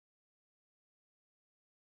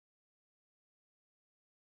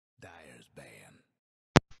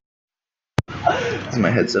This is my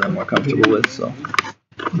headset I'm more comfortable with, so.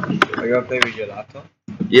 Are you updating with your laptop?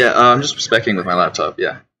 Yeah, I'm just speccing with my laptop,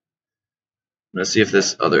 yeah. I'm gonna see if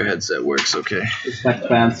this other headset works okay. Spec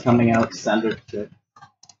bands coming out standard kit.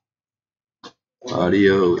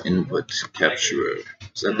 Audio input capturer.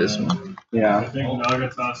 Is that this one? Yeah. I think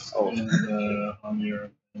Nagatas on your.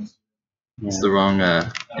 It's the wrong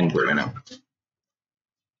input right now.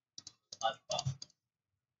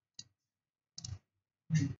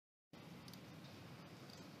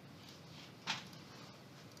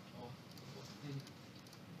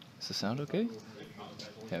 Is the sound okay?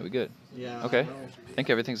 Yeah, we good. Yeah. Okay. I think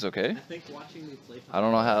everything's okay. I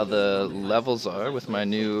don't know how the levels are with my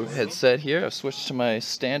new headset here. I've switched to my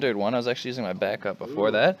standard one. I was actually using my backup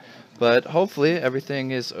before that. But hopefully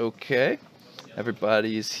everything is okay.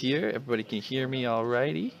 Everybody's here. Everybody can hear me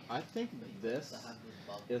alrighty. I think this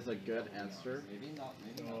is a good answer.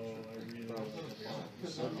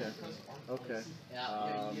 Okay.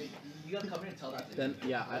 Then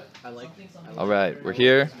yeah, I like. All right, we're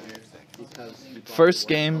here. First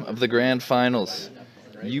game of the grand finals.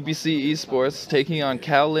 UBC eSports taking on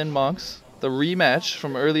Kaolin Monks. The rematch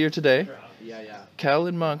from earlier today.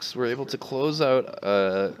 Kaolin Monks were able to close out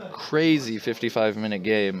a crazy 55-minute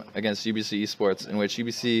game against UBC eSports, in which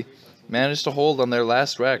UBC managed to hold on their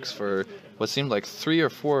last Rex for what seemed like 3 or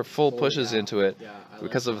 4 full pushes into it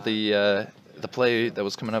because of the play that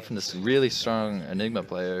was coming up from this really strong Enigma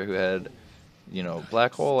player who had, you know,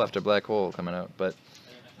 black hole after black hole coming out. But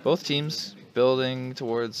both teams building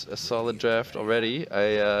towards a solid draft already.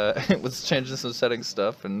 I was changing some setting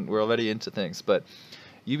stuff, and we're already into things. But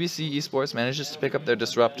UBC eSports manages to pick up their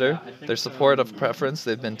disruptor, their support of preference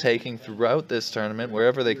they've been taking throughout this tournament,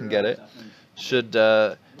 wherever they can get it. Should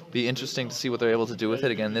be interesting to see what they're able to do with it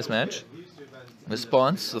again this match.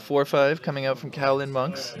 Response, the 4-5 coming out from Kaolin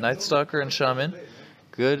Monks, Nightstalker and Shaman.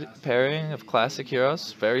 Good pairing of classic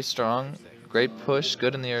heroes, very strong, great push,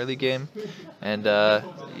 good in the early game, and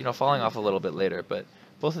you know, falling off a little bit later. But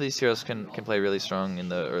both of these heroes can play really strong in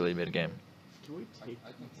the early mid game.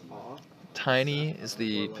 Tiny is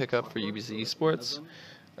the pickup for UBC eSports.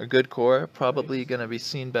 A good core, probably going to be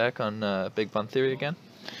seen back on Big Bun Theory again.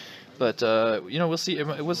 But you know, we'll see.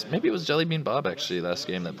 Maybe it was Jellybean Bob actually last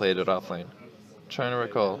game that played it offlane. Trying to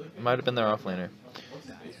recall, it might have been their offlaner.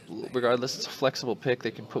 Regardless, it's a flexible pick.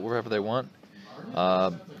 They can put wherever they want.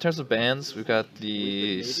 In terms of bans, we've got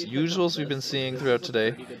the usuals we've been seeing throughout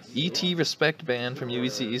today. ET Respect ban from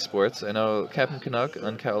UBC eSports. I know Captain Canuck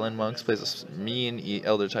on Kaolin Monks plays a mean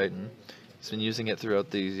Elder Titan. He's been using it throughout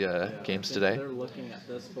these games today.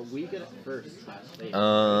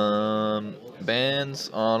 Bans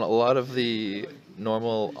on a lot of the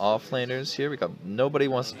normal offlaners here. We got nobody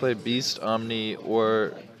wants to play Beast, Omni,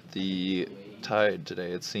 or the Tide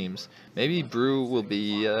today, it seems. Maybe Brew will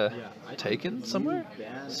be taken somewhere?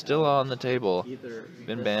 Still on the table.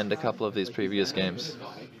 Been banned a couple of these previous games.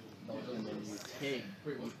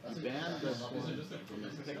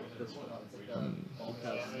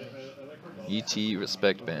 ET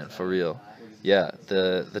Respect ban, for real. Yeah,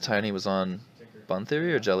 the Tiny was on Bun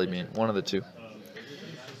Theory or Jellybean? One of the two.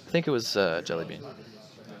 I think it was Jellybean.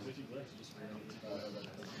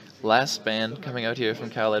 Last ban coming out here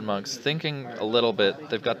from Kaolin Monks, thinking a little bit.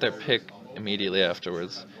 They've got their pick immediately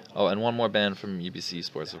afterwards. Oh, and one more ban from UBC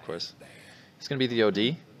eSports, of course. It's going to be the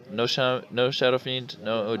OD. No Shadow Fiend,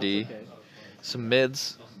 no OD. Some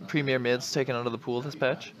mids, premier mids taken out of the pool this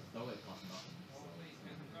patch.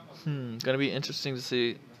 Going to be interesting to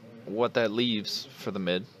see what that leaves for the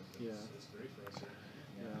mid.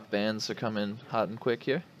 Bans are coming hot and quick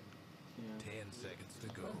here. 10 seconds to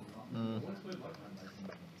go.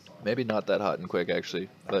 Maybe not that hot and quick, actually,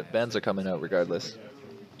 but bans are coming out regardless.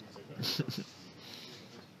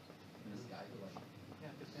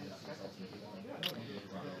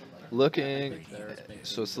 Looking,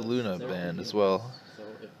 so it's the Luna band as well.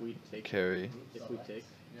 Carry.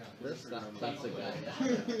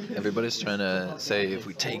 Everybody's trying to say if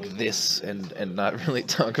we take this and not really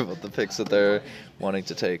talk about the picks that they're wanting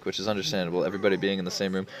to take, which is understandable, everybody being in the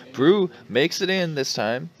same room. Brew makes it in this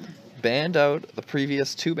time. Banned out the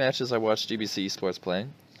previous 2 matches I watched UBC eSports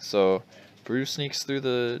playing. So Brew sneaks through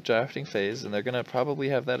the drafting phase, and they're going to probably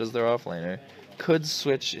have that as their offlaner. Could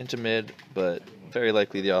switch into mid, but very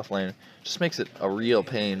likely the offlane. Just makes it a real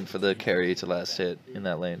pain for the carry to last hit in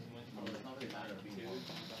that lane.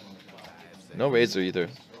 No Razor either.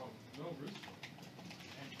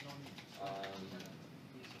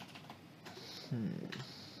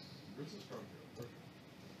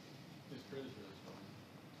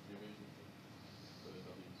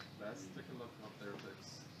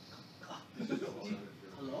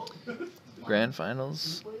 Grand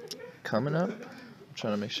finals coming up. I'm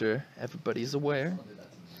trying to make sure everybody's aware.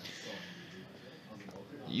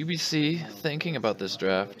 UBC thinking about this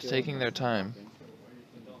draft, taking their time.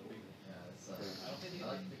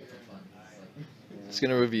 It's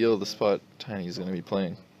gonna reveal the spot Tiny's gonna be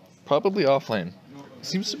playing. Probably offlane.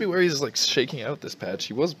 Seems to be where he's like shaking out this patch.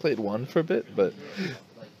 He was played one for a bit, but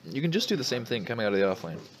you can just do the same thing coming out of the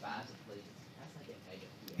offlane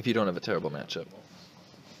if you don't have a terrible matchup.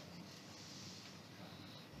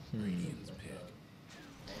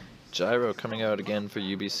 Gyro coming out again for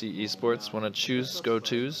UBC eSports. Want to choose go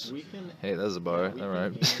twos? Hey, that's a bar. All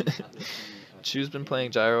right. Chu's been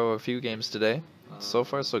playing Gyro a few games today. So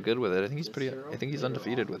far, so good with it. I think he's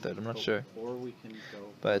undefeated with it. I'm not sure,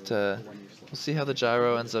 but we'll see how the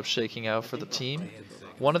Gyro ends up shaking out for the team.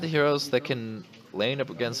 One of the heroes that can lane up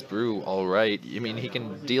against Brew all right. I mean, he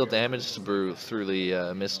can deal damage to Brew through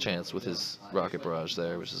the mischance with his rocket barrage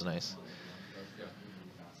there, which is nice.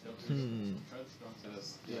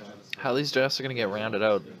 How these drafts are going to get rounded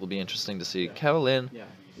out will be interesting to see. Kaolin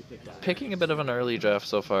picking a bit of an early draft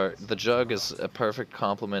so far. The Jug is a perfect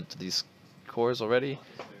complement to these cores already.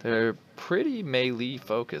 They're pretty melee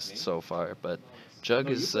focused so far, but Jug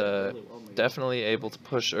is definitely able to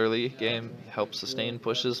push early game, help sustain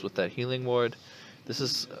pushes with that healing ward. This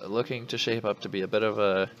is looking to shape up to be a bit of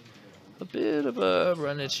a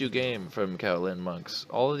run at you game from Kaolin monks.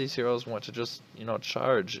 All of these heroes want to just, you know,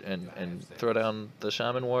 charge and throw down the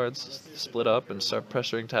shaman wards, split up and start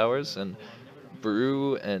pressuring towers, and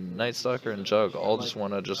Brew and Nightstalker and Jug all just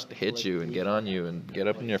want to just hit you and get on you and get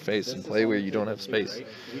up in your face and play where you don't have space.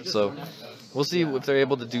 So we'll see if they're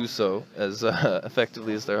able to do so as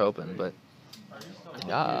effectively as they're hoping, but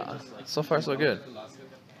yeah, so far so good.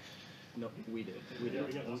 No, we did. We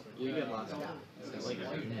did last time. Like,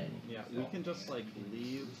 yeah, we can just like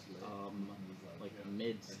leave like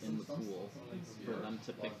mids in the pool for them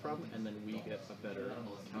to pick from, and then we get a better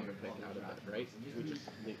counter pick out of it, right? We just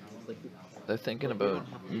like they're thinking about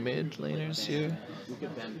mid laners here. We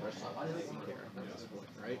could ban ourselves here at this point,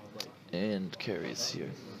 right? Like, and carries here.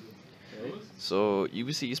 So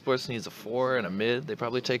UBC eSports needs a 4 and a mid. They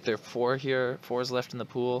probably take their 4 here. 4's left in the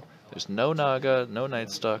pool. There's no Naga, no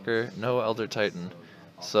Nightstalker, no Elder Titan.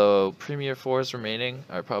 So Premier 4s remaining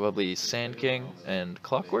are probably Sand King and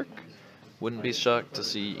Clockwork. Wouldn't be shocked to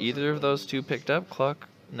see either of those two picked up. Clock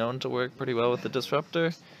known to work pretty well with the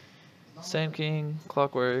Disruptor. Sand King,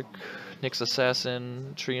 Clockwork, Nyx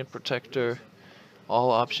Assassin, Treant Protector,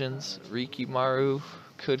 all options. Riki Maru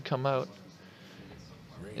could come out.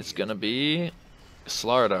 It's gonna be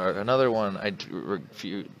Slardar, another one I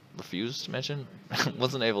refused to mention,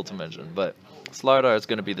 wasn't able to mention, but Slardar is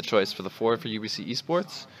gonna be the choice for the 4 for UBC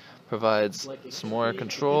eSports. Provides some more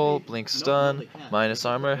control, blink stun, minus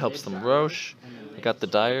armor, helps them Roche. They got the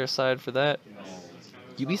Dire side for that.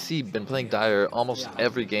 UBC been playing Dire almost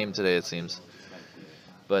every game today, it seems.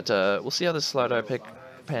 But we'll see how this Slardar pick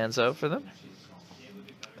pans out for them.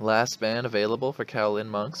 Last ban available for Kaolin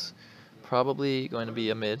monks. Probably going to be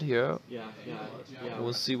a mid hero.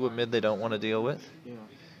 We'll see what mid they don't want to deal with.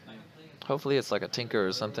 Hopefully it's like a Tinker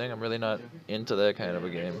or something. I'm really not into that kind of a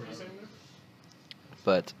game.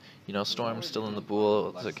 But, you know, Storm's still in the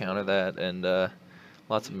pool to counter that, and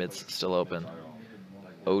lots of mids still open.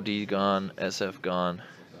 OD gone, SF gone.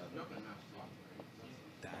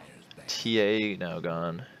 TA now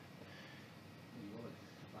gone.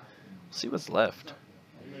 See what's left.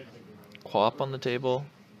 Quap on the table.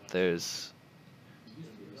 There's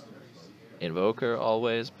Invoker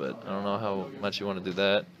always, but I don't know how much you want to do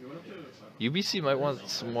that. UBC might want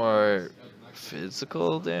some more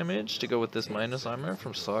physical damage to go with this minus armor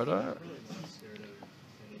from Slardar.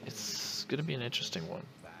 It's gonna be an interesting one.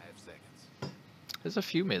 There's a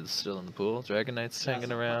few mids still in the pool. Dragon Knight's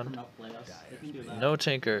hanging around. No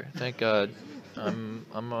Tinker, thank God. I'm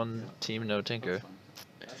on team no Tinker.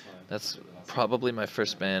 That's probably my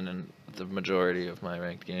first ban in the majority of my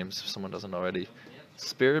ranked games, if someone doesn't already.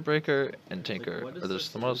 Spirit Breaker and Tinker are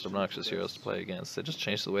just the most obnoxious heroes to play against. They just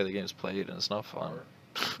change the way the game's played, and it's not fun.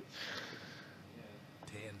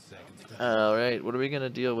 Alright, what are we going to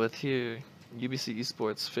deal with here? UBC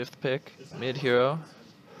eSports 5th pick, mid hero.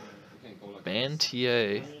 Ban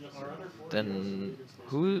TA. Then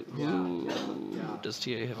who does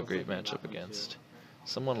TA have a great matchup against?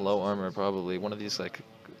 Someone low armor probably. One of these like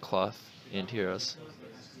cloth int heroes.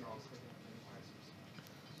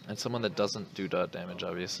 And someone that doesn't do dot damage,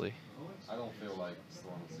 obviously. I don't feel like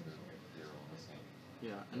Storm is a good hero in this game.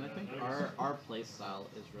 Yeah, and I think our play style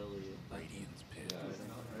is really right?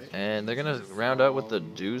 And they're gonna round out with the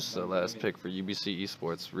Deuce, the last pick for UBC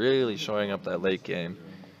eSports, really showing up that late game.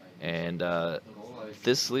 And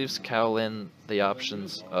this leaves Kaolin the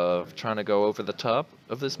options of trying to go over the top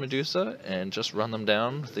of this Medusa and just run them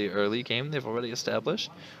down with the early game they've already established,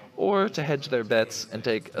 or to hedge their bets and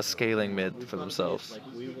take a scaling mid for themselves. Like,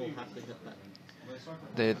 we will have to hit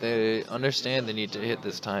that. They understand they need to hit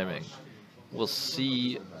this timing. We'll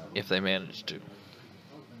see if they manage to.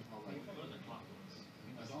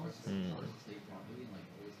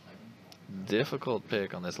 Difficult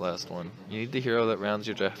pick on this last one. You need the hero that rounds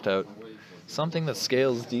your draft out. Something that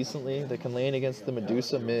scales decently, that can lane against the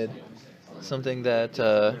Medusa mid. Something that,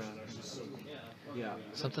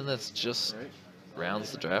 something that's just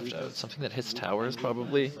rounds the draft out. Something that hits towers,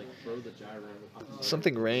 probably.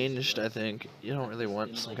 Something ranged, I think. You don't really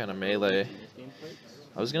want some kind of melee.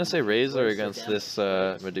 I was going to say Razor against this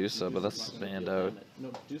Medusa, but that's banned out.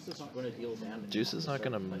 No, Juice is not going to deal damage. Juice is not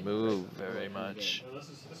going to move very much.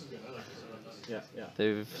 Yeah.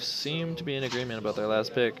 They've seemed to be in agreement about their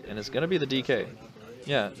last pick, and it's going to be the DK.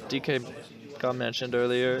 Yeah, DK got mentioned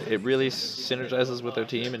earlier. It really synergizes with their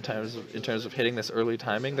team in terms of hitting this early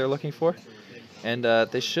timing they're looking for. And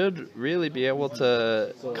they should really be able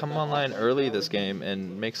to come online early this game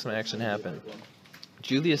and make some action happen.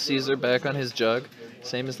 Julius Caesar back on his jug,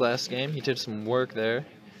 same as last game. He did some work there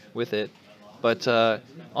with it. But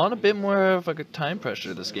on a bit more of a time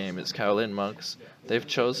pressure this game is Kaolin Monks. They've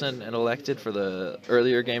chosen and elected for the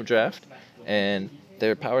earlier game draft, and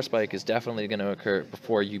their power spike is definitely going to occur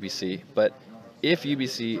before UBC. But if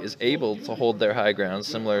UBC is able to hold their high ground,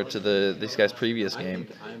 similar to these guys' previous game,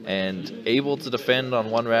 and able to defend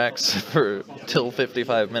on 1 racks for till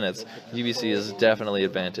 55 minutes, UBC is definitely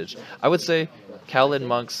advantaged. I would say Kaolin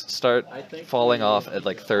Monks start falling off at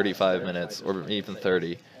like 35 minutes or even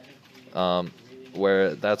 30.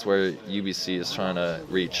 That's where UBC is trying to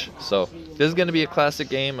reach. So this is going to be a classic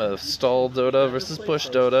game of stall Dota versus push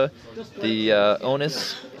Dota. The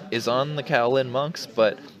onus is on the Kaolin Monks,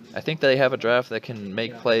 but I think they have a draft that can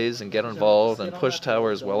make plays and get involved and push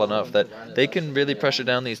towers well enough that they can really pressure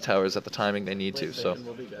down these towers at the timing they need to. So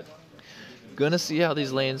gonna see how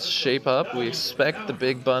these lanes shape up. We expect the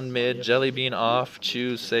big bun mid, Jellybean off,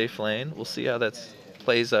 choose safe lane. We'll see how that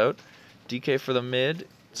plays out. DK for the mid,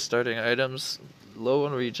 starting items, low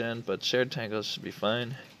on regen, but shared tangles should be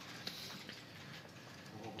fine.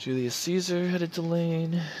 Julius Caesar headed to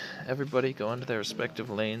lane. Everybody going to their respective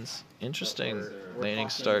lanes. Interesting laning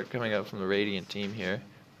start coming out from the Radiant team here.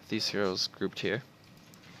 With these heroes grouped here.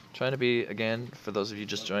 Trying to be, again, for those of you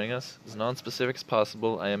just joining us, as non-specific as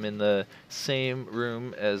possible. I am in the same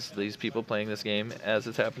room as these people playing this game as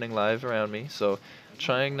it's happening live around me. So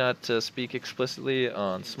trying not to speak explicitly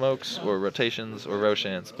on smokes or rotations or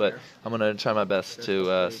Roshans, but I'm going to try my best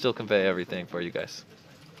to still convey everything for you guys.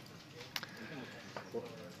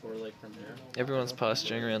 Everyone's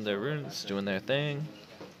posturing around their runes, doing their thing.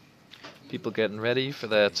 People getting ready for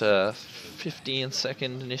that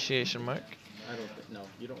 15-second initiation mark. No,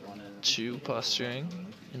 you don't want to. Chew posturing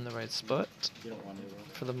in the right spot You don't want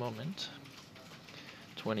to. for the moment.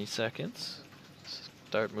 20 seconds.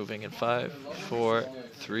 Start moving in 5, 4,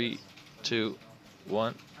 3, 2,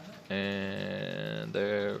 1. And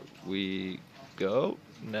there we go.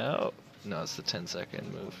 No, it's the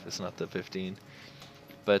 10-second move. It's not the 15.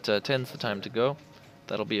 But 10's the time to go.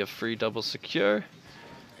 That'll be a free double secure.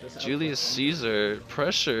 Julius Caesar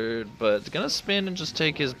pressured, but gonna spin and just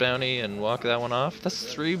take his bounty and walk that one off.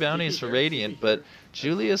 That's 3 bounties for Radiant, but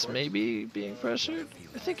Julius maybe being pressured.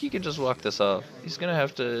 I think he can just walk this off. He's gonna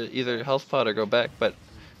have to either health pot or go back, but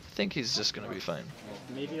I think he's just gonna be fine.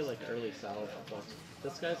 Maybe like early salve.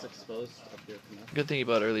 This guy's exposed up here. Good thing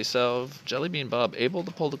about early salve. Jellybean Bob able to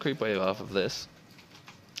pull the creep wave off of this.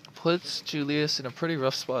 Puts Julius in a pretty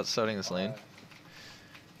rough spot starting this lane.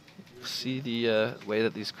 See the way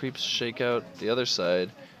that these creeps shake out the other side.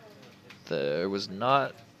 There was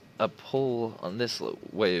not a pull on this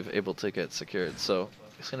wave able to get secured, so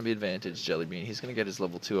it's going to be advantage Jellybean. He's going to get his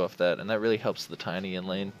level 2 off that, and that really helps the Tiny in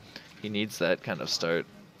lane. He needs that kind of start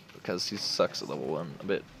because he sucks at level 1 a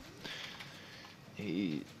bit.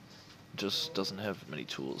 He just doesn't have many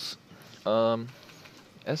tools.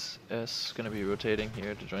 SS going to be rotating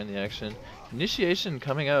here to join the action. Initiation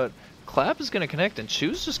coming out. Clap is going to connect, and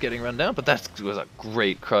Chew's just getting run down, but that was a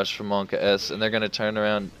great crush from Monka S, and they're going to turn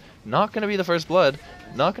around. Not going to be the first blood.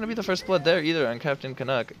 Not going to be the first blood there either on Captain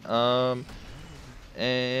Canuck.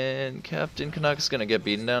 And Captain Canuck's going to get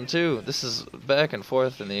beaten down too. This is back and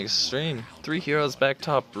forth in the extreme. 3 heroes back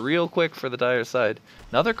top real quick for the Dire side.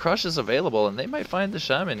 Another crush is available, and they might find the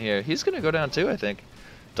Shaman here. He's going to go down too, I think.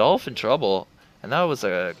 Dolph in trouble, and that was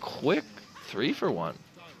a quick 3 for 1.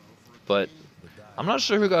 But I'm not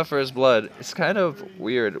sure who got first blood. It's kind of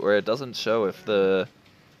weird where it doesn't show if the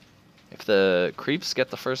If the creeps get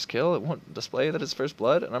the first kill, it won't display that it's first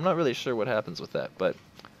blood, and I'm not really sure what happens with that, but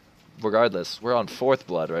regardless, we're on 4th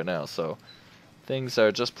blood right now, so things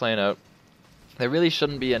are just playing out. There really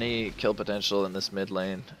shouldn't be any kill potential in this mid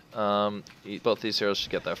lane. Both these heroes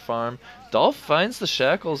should get their farm. Dolph finds the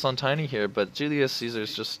shackles on Tiny here, but Julius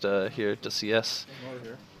Caesar's just here to CS.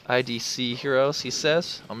 IDC heroes, he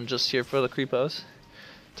says. I'm just here for the creepos.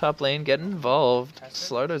 Top lane, get involved.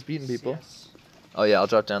 Slardo's beating people. Oh yeah, I'll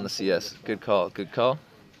drop down the CS. Good call, good call.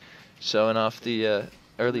 Showing off the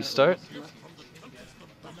early start.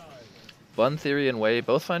 Bun Theory and Wei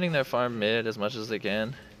both finding their farm mid as much as they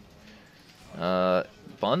can.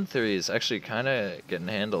 Bun Theory is actually kind of getting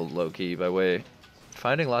handled low-key by Wei.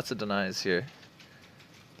 Finding lots of denies here.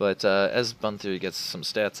 But as Bun Theory gets some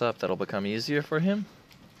stats up, that'll become easier for him.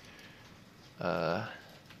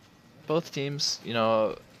 Both teams, you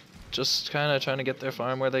know, just kind of trying to get their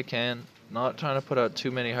farm where they can. Not trying to put out too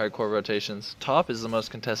many hardcore rotations. Top is the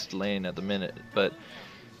most contested lane at the minute, but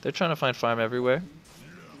they're trying to find farm everywhere.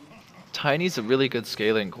 Tiny's a really good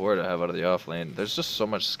scaling core to have out of the off lane. There's just so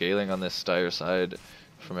much scaling on this dire side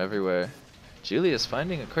from everywhere. Julius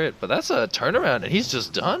finding a crit, but that's a turnaround, and he's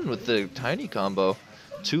just done with the Tiny combo.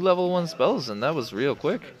 2 level 1 spells, and that was real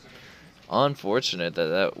quick. Unfortunate that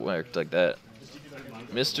that worked like that.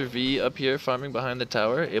 Mr. V up here farming behind the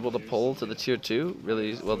tower, able to pull to the tier 2.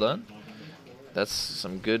 Really well done. That's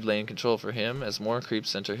some good lane control for him as more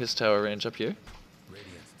creeps enter his tower range up here.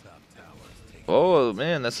 Oh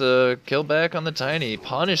man, that's a kill back on the Tiny.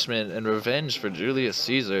 Punishment and revenge for Julius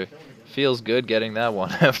Caesar. Feels good getting that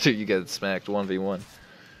one after you get smacked 1v1.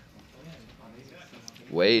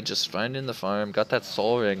 Wei just finding the farm, got that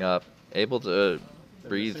soul ring up, able to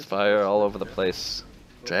breathe fire all over the place,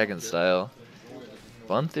 dragon style.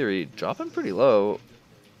 Bun Theory dropping pretty low.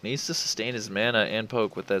 Needs to sustain his mana and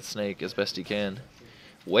poke with that snake as best he can.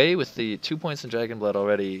 Wei with the 2 points in Dragon Blood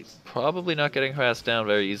already, probably not getting harassed down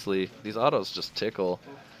very easily. These autos just tickle.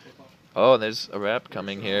 Oh, and there's a wrap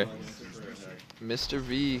coming here. Mr.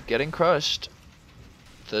 V getting crushed.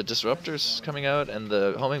 The disruptor's coming out, and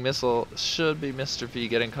the homing missile should be Mr. V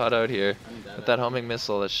getting caught out here. With that homing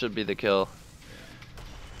missile, that should be the kill.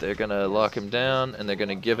 They're gonna lock him down, and they're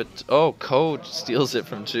gonna give it. Oh, Code steals it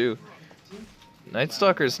from Chu.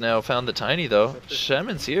 Nightstalker's now found the Tiny though.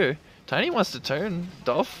 Shaman's here. Tiny wants to turn.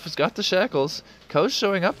 Dolph has got the shackles. Ko's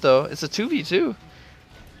showing up though. It's a 2v2.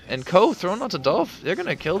 And Ko thrown onto Dolph. They're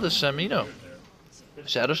gonna kill this Shamino.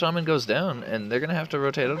 Shadow Shaman goes down, and they're gonna have to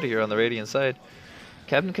rotate out of here on the Radiant side.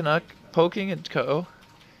 Captain Canuck poking at Ko.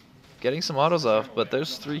 Getting some autos off, but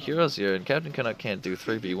there's 3 heroes here, and Captain Canuck can't do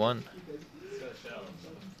 3v1.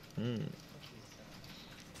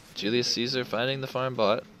 Julius Caesar finding the farm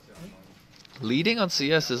bot. Leading on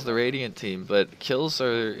CS is the Radiant team, but kills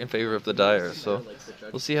are in favor of the Dire, so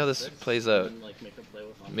we'll see how this plays out.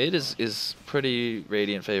 Mid is pretty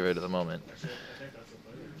Radiant favored at the moment.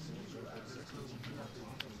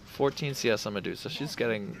 14 CS on Medusa. She's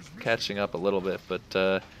catching up a little bit,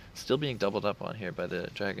 but still being doubled up on here by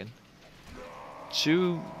the Dragon.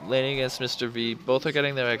 Chu laning against Mr. V. Both are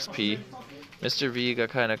getting their XP. Mr. V got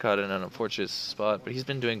kind of caught in an unfortunate spot, but he's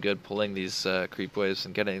been doing good pulling these creep waves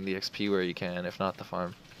and getting the XP where he can, if not the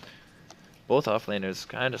farm. Both offlaners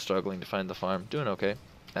kind of struggling to find the farm. Doing okay,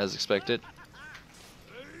 as expected.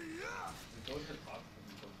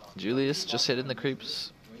 Julius just hitting the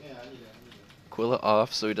creeps. Quilla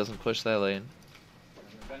off so he doesn't push that lane.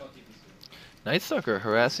 Nightstalker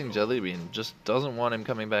harassing Jellybean, just doesn't want him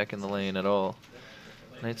coming back in the lane at all.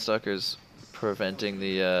 Nightstalker's preventing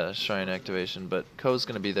the shrine activation, but Ko's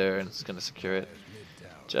going to be there and it's going to secure it.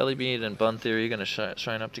 Jellybean and Bun Theory going to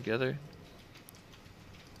shrine up together.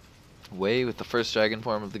 Wei with the first dragon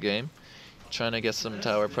form of the game, trying to get some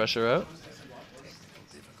tower pressure out.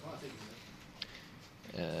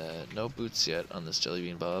 No boots yet on this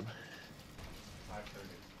Jellybean Bob.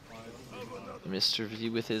 Mr.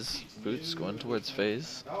 V with his boots going towards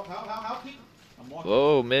phase.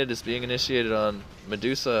 Whoa, mid is being initiated on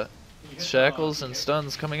Medusa. Shackles and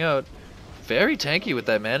stuns coming out. Very tanky with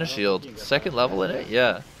that mana shield. 2nd level in it?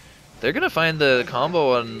 Yeah. They're going to find the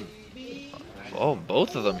combo on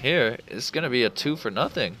both of them here. It's going to be a 2 for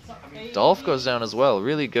nothing. Dolph goes down as well.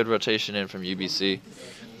 Really good rotation in from UBC.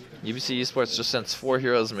 UBC eSports just sends 4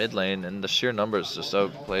 heroes mid lane, and the sheer numbers just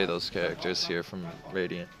outplay those characters here from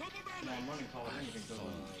Radiant.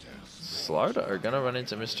 Slarda are going to run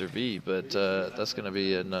into Mr. V, but that's going to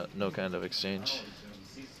be a no kind of exchange.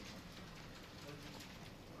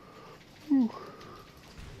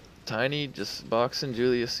 Tiny just boxing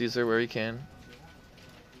Julius Caesar where he can.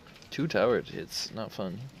 2 towered hits, not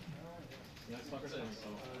fun.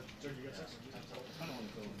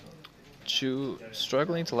 Chu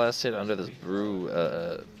struggling to last hit under this brew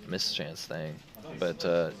mischance thing, but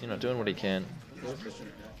you know, doing what he can.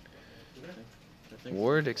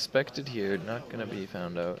 Ward expected here, not gonna be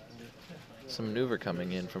found out. Some maneuver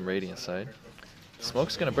coming in from Radiant side.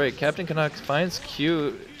 Smoke's gonna break. Captain Canuck finds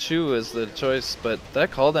Chu as the choice, but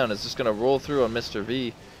that cooldown is just gonna roll through on Mr.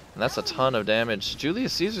 V, and that's a ton of damage.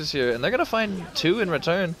 Julius Caesar's here, and they're gonna find 2 in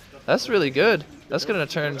return. That's really good. That's gonna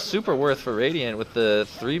turn super worth for Radiant with the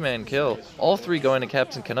 3-man kill. All 3 going to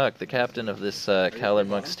Captain Canuck, the captain of this Kaolin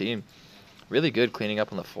Monks team. Really good cleaning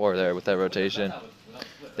up on the 4 there with that rotation.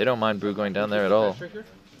 They don't mind Brew going down there at all.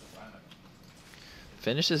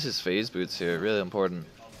 Finishes his phase boots here, really important.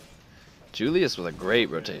 Julius with a great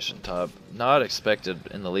rotation top, not expected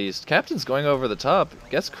in the least. Captain's going over the top,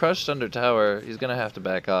 gets crushed under tower, he's gonna have to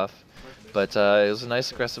back off. But it was a nice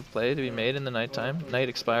aggressive play to be made in the nighttime. Night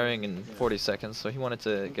expiring in 40 seconds, so he wanted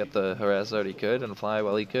to get the harass out he could and fly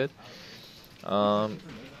while he could.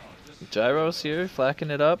 Gyros here,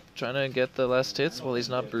 flacking it up, trying to get the last hits while he's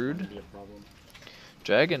not brewed.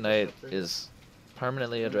 Dragon Knight is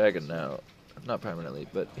permanently a dragon now. Not permanently,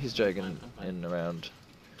 but he's dragon in around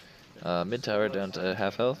mid tower down to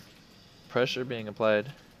half health. Pressure being applied.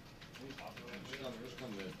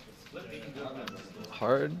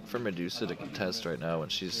 Hard for Medusa to contest right now when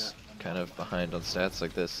she's kind of behind on stats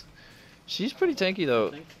like this. She's pretty tanky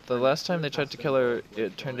though. The last time they tried to kill her,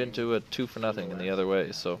 it turned into a 2-for-0 in the other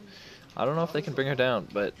way. So I don't know if they can bring her down,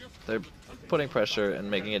 but they're putting pressure and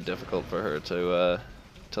making it difficult for her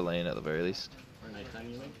to lane at the very least.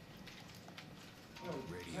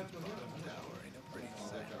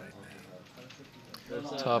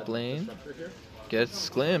 Top lane gets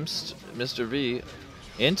glimpsed. Mr. V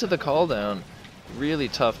into the call down. Really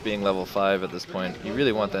tough being level 5 at this point. You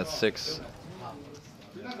really want that 6.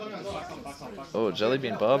 Oh,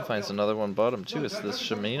 Jellybean Bob finds another one bottom too. It's this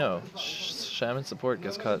Shamino. Shaman support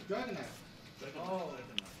gets cut.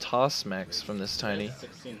 Toss max from this tiny.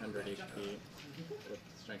 1600 HP with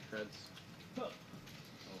strength creds.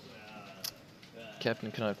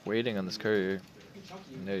 Captain Canuck waiting on this courier.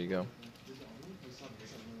 And there you go.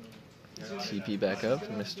 TP back up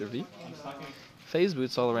from Mr. V. Phase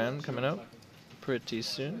boots all around coming out pretty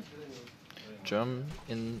soon. Drum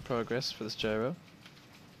in progress for this gyro.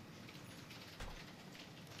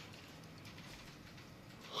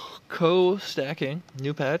 Co-stacking.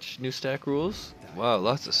 New patch, new stack rules. Wow,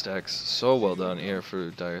 lots of stacks. So well done here for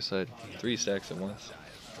Dire side. 3 stacks at once.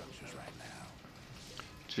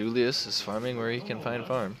 Julius is farming where he can find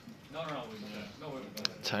farm.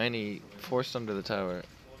 Tiny forced under the tower.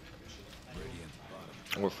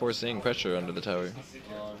 We're forcing pressure under the tower.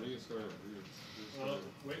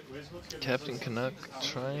 Captain Canuck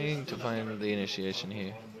trying to find the initiation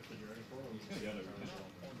here.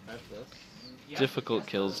 Difficult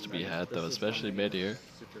kills to be had though, especially mid here.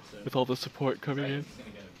 With all the support coming in.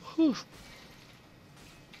 Whew.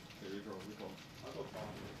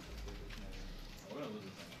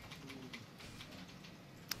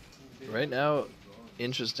 Right now,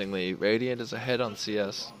 interestingly, Radiant is ahead on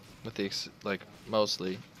CS with the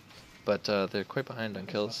mostly, but they're quite behind on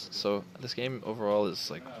kills. So this game overall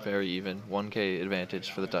is like very even. 1k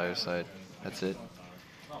advantage for the Dire side. That's it.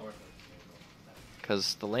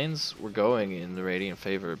 Because the lanes were going in the Radiant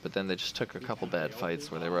favor, but then they just took a couple bad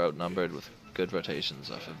fights where they were outnumbered with good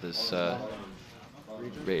rotations off of this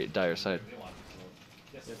Dire side.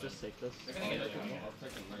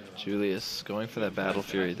 Julius going for that Battle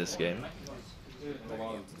Fury this game.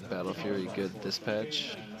 Battle Fury good this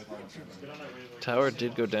patch. Tower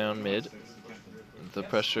did go down mid. The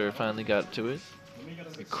pressure finally got to it.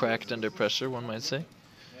 It cracked under pressure, one might say.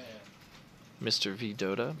 Mr. V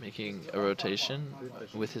Dota making a rotation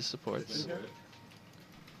with his supports.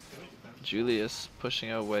 Julius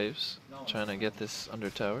pushing out waves, trying to get this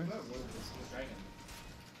under tower.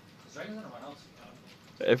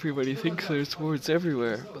 Everybody thinks there's wards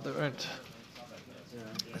everywhere, but there aren't.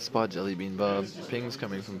 I spot Jellybean Bob. Pings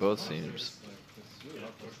coming from both teams,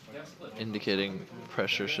 indicating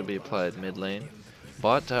pressure should be applied mid lane.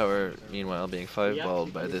 Bot tower, meanwhile, being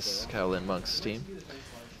 5-balled by this Kaolin Monks team.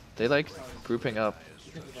 They like grouping up,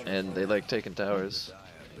 and they like taking towers.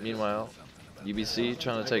 Meanwhile, UBC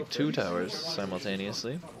trying to take 2 towers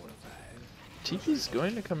simultaneously. TP's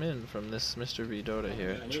going to come in from this Mr. V Dota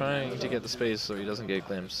here, trying to get the space so he doesn't get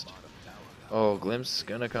glimpsed. Oh, glimpse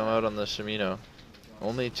gonna come out on the Shamino.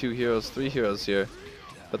 Only 2 heroes, 3 heroes here,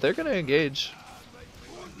 but they're gonna engage.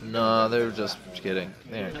 No, they're just kidding.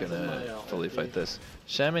 They aren't gonna fully fight this.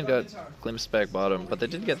 Shaman got glimpsed back bottom, but they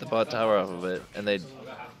did get the bot tower off of it, and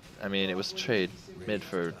it was trade mid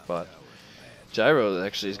for bot. Gyro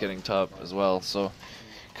actually is getting top as well, so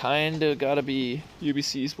Kinda gotta be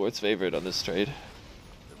UBC eSports favorite on this trade.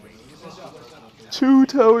 2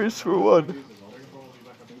 towers for 1.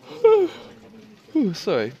 Ooh,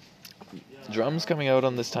 sorry. Drums coming out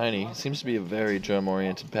on this Tiny. Seems to be a very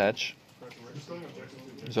drum-oriented patch.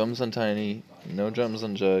 Drums on Tiny, no drums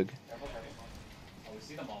on Jug.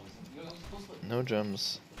 No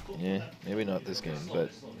drums. Yeah, maybe not this game, but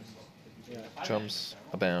drums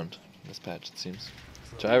abound in this patch, it seems.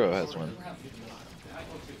 Gyro has one.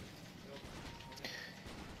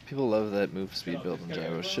 People love that move speed build on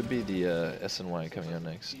Gyro. Should be the SNY coming out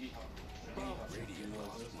next.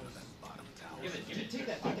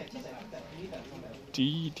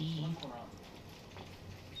 DD.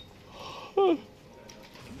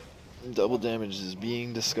 Double damage is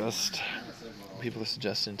being discussed. People are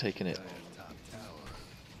suggesting taking it.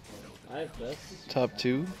 I have this. Top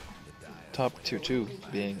 2 2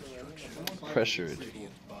 being pressured.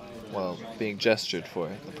 Well, being gestured for.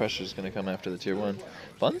 The pressure is going to come after the tier 1.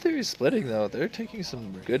 Fun Theory splitting though. They're taking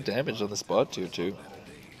some good damage on the spot tier 2.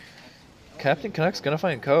 Captain Canuck's going to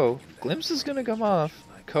find Ko. Glimpse is going to come off.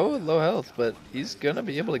 Ko at low health, but he's going to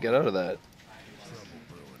be able to get out of that.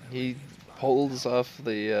 He pulls off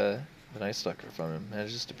the Night Stalker from him.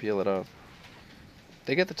 Manages to peel it off.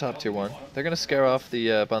 They get the top tier 1. They're going to scare off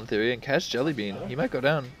the Fun Theory and catch Jellybean. He might go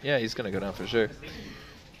down. Yeah, he's going to go down for sure.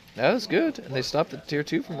 That was good, and they stopped the tier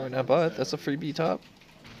 2 from going down bot. That's a free B top.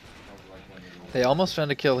 They almost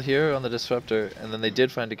found a kill here on the Disruptor, and then they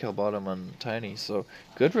did find a kill bottom on Tiny. So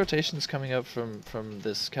good rotations coming up from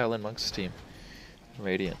this Kaolin Monks team.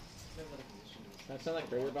 Radiant. Can I send that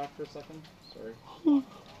Kraber back for a second? Sorry.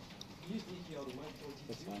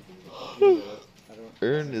 That's fine. I don't.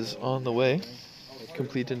 Urn is on the way.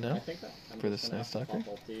 Completed I now think that I'm for just this gonna Night Stalker.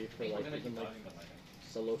 pop ulti for like even like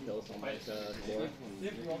solo kills on like floor.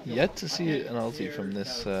 Yet to see an ulti from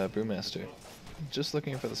this Brewmaster. Just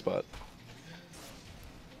looking for the spot.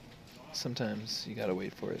 Sometimes you gotta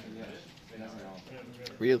wait for it.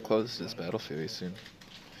 Real close to this Battle Fury soon.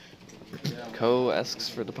 Ko asks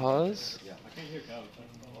for the pause.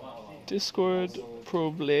 Discord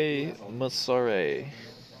Problé Masare.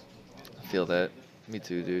 I feel that. Me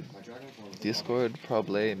too, dude. Discord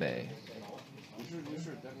Probleme. You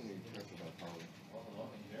should definitely pressure that Kaolin.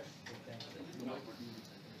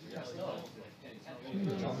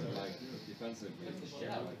 Like defensive,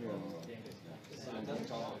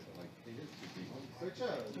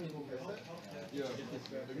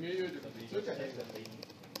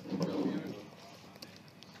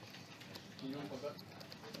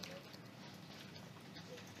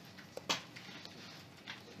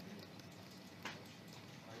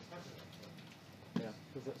 Yeah,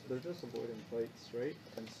 because they're just avoiding fights, right?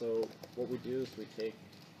 And so what we do is we take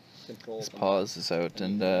control. This pause is out,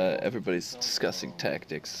 and everybody's discussing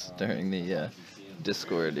tactics during the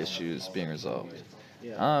Discord issues being resolved.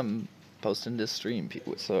 Yeah. I'm posting this stream,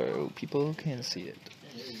 so people can see it.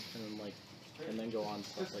 And then like, and then go on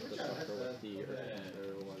stuff like the sucker with the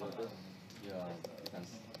or whatever. yeah, depends.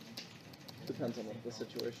 Depends on what the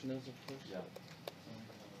situation is, of course. Yeah.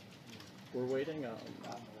 We're waiting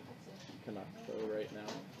Canuck though right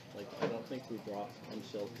now. Like I don't think we drop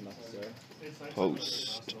until Canuck's there.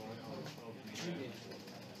 Post.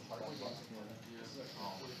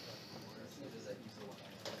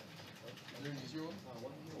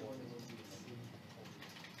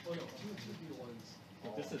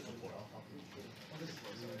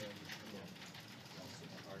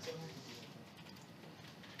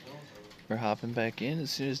 We're hopping back in as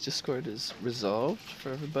soon as Discord is resolved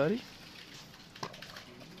for everybody.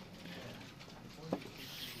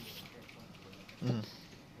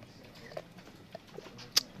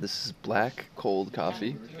 This is black cold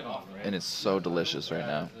coffee, and it's so delicious right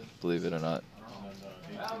now, believe it or not.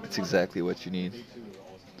 It's exactly what you need.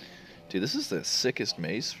 Dude, this is the sickest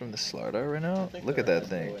mace from the Slardar right now. Look at that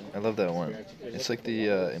thing. I love that one. It's like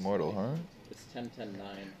the Immortal, huh? It's 10-10-9.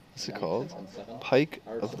 What's it called? 10-7. Pike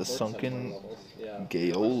Our of the supports have more Sunken levels. Yeah.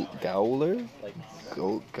 Gowler? Like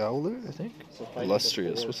Gowler, I think? so fighting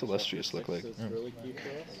Illustrious. before What's Illustrious chapter look like? 6 is really key for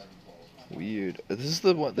us. Weird. This is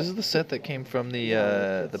the one. This is the set that came from the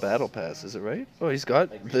battle pass. Is it right? Oh, he's got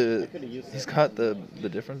the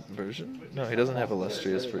different version. No, he doesn't have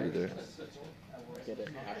Illustrious for either. Get it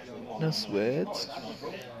actually No sweats.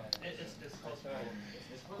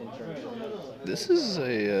 in terms of This is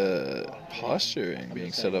a posturing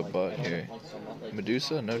being set up bot here.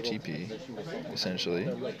 Medusa, no TP, essentially.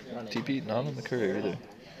 TP not on the courier either.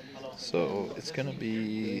 So it's gonna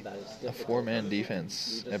be a 4-man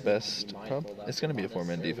defense at best. It's gonna be a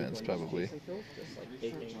 4-man defense probably.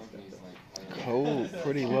 Ko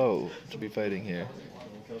pretty low to be fighting here,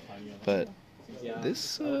 but Yeah,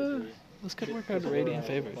 This I would agree. this could work out in Radiant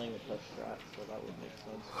favor. Playing a push strat, so that would make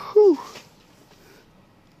sense. Whew.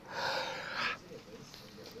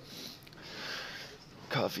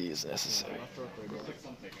 Coffee is necessary.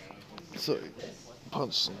 So,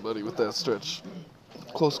 punch somebody with that stretch.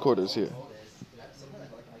 Close quarters here.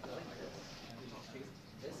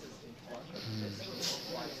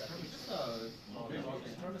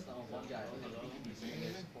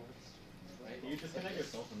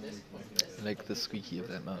 I like the squeaky of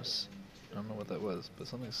that mouse. I don't know what that was, but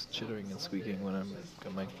something's chittering and squeaking when I'm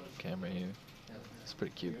got my camera here. It's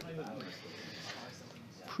pretty cute.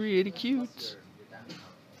 Pretty cute.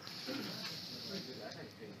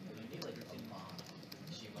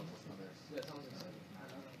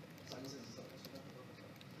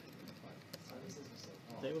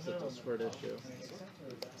 They was a Discord issue.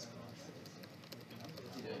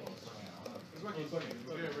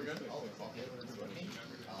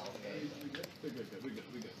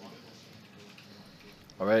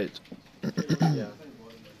 All right. Yeah.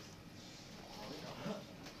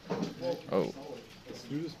 Oh.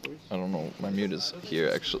 I don't know. My mute is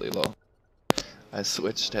here actually, lol. I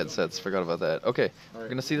switched headsets. Forgot about that. Okay. We're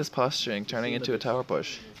gonna see this posturing turning into a tower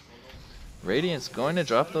push. Radiant's going to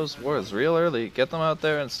drop those wards real early. Get them out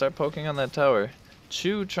there and start poking on that tower.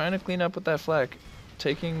 Chu trying to clean up with that flak.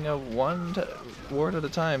 Taking one ward at a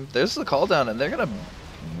time. There's the call down, and they're gonna.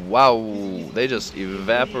 Wow, they just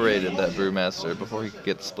evaporated that Brewmaster before he could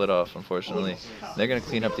get split off, unfortunately. They're gonna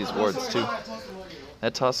clean up these wards too.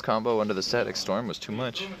 That toss combo under the static storm was too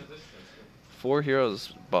much. 4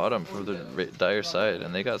 heroes bottom for the dire side,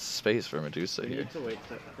 and they got space for Medusa here. To wait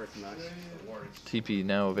for connect. TP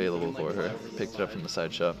now available for her. Picked it up from the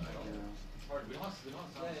side shop.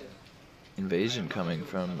 Invasion coming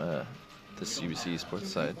from this UBC eSports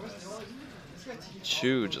side.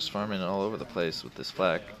 Chu just farming all over the place with this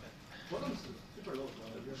flak.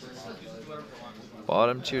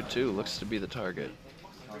 Bottom tier 2 looks to be the target.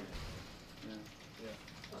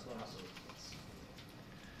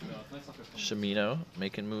 Shamino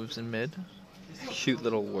making moves in mid. Cute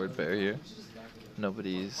little ward bear here.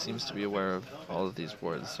 Nobody seems to be aware of all of these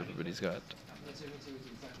wards everybody's got.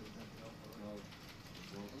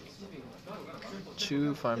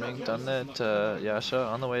 Chu farming, done that Yasha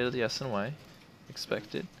on the way to the SNY.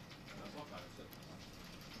 Expected.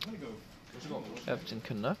 Captain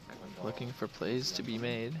Canuck looking for plays to be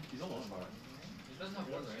made.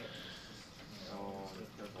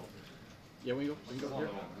 Yeah, we go here.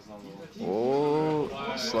 Oh,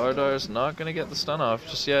 Slardar's not going to get the stun off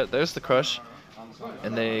just yet. There's the crush.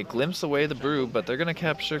 And they glimpse away the brew, but they're going to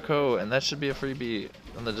capture Ko, and that should be a freebie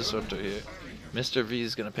on the Disruptor here. Mr. V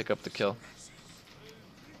is going to pick up the kill.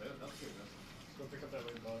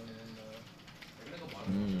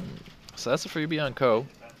 So that's a freebie on Ko.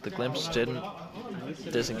 The glimpse didn't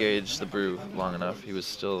disengage the brew long enough. He was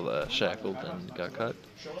still shackled and got cut.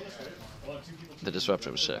 The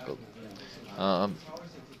Disruptor was shackled.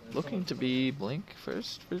 Looking to be Blink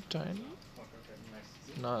first for Tiny.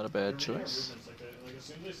 Not a bad choice.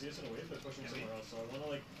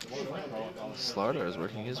 Slardar is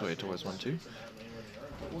working his way towards 1-2.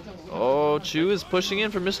 Oh, Chu is pushing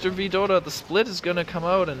in for Mr. V Dota. The split is going to come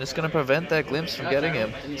out, and it's going to prevent that glimpse from getting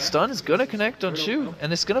him. Stun is going to connect on Chu,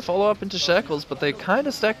 and it's going to follow up into Shackles, but they kind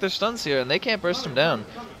of stack their stuns here, and they can't burst him down.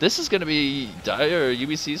 This is going to be dire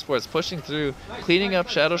UBC Sports pushing through, cleaning up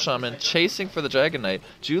Shadow Shaman, chasing for the Dragon Knight.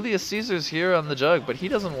 Julius Caesar's here on the jug, but he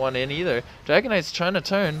doesn't want in either. Dragon Knight's trying to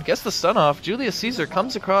turn, gets the stun off. Julius Caesar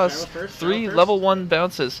comes across 3 level 1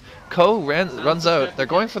 bounces. Ko runs out. They're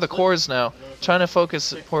going for the cores now, trying to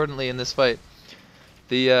focus importantly in this fight.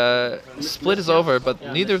 The split is over, but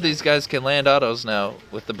neither of these guys can land autos now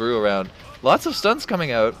with the brew around. Lots of stuns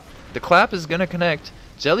coming out. The clap is going to connect.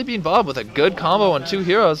 Jellybean Bob with a good combo on 2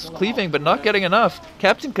 heroes, cleaving but not getting enough.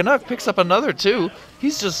 Captain Canuck picks up another 2.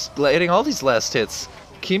 He's just getting all these last hits.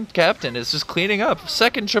 Captain is just cleaning up.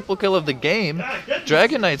 Second triple kill of the game.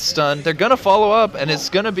 Dragon Knight stunned. They're going to follow up, and it's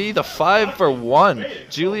going to be the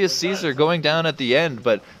 5-for-1. Julius Caesar going down at the end,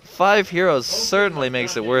 but 5 heroes certainly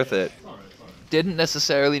makes it worth it. Didn't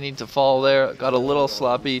necessarily need to fall there. Got a little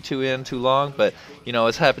sloppy, 2 in, too long, but you know,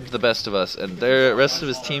 it's happened to the best of us, and the rest of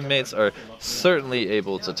his teammates are certainly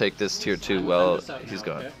able to take this tier 2 while he's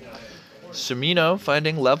gone. Shamino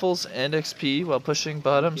finding levels and XP while pushing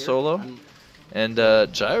bottom solo. And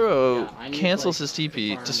Gyro cancels his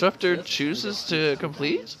TP. Disruptor chooses to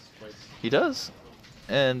complete. He does.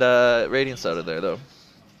 And Radiant's out of there, though.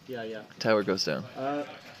 Yeah. Tower goes down.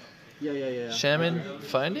 Yeah. Shaman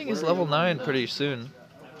finding his level 9 pretty soon.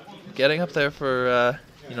 Getting up there for,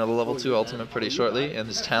 you know, the level 2 ultimate pretty shortly. And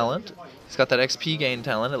his talent. He's got that XP gain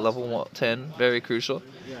talent at level 10, very crucial.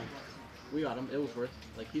 Yeah. We got him. It was worth.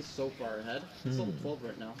 Like, he's so far ahead. He's level 12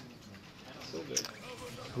 right now. So good.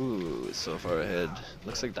 Ooh, so far ahead.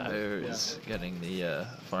 Looks like Dyer is getting the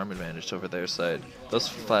farm advantage over their side. Those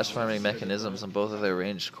flash farming mechanisms on both of their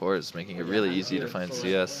ranged cores, making it really easy to find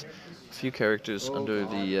CS. A few characters under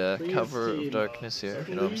the cover of darkness here,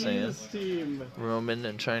 you know what I'm saying? Roaming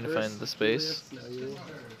and trying to find the space.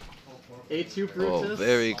 Oh,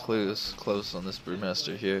 very close on this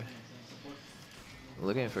Brewmaster here.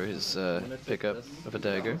 Looking for his pickup of a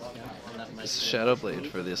dagger. This Shadow Blade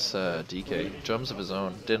for this DK. Drums of his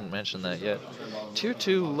own. Didn't mention that yet. Tier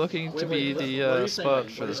 2 looking to be the spot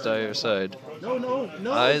for this Dyer side.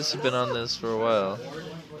 Eyes have been on this for a while.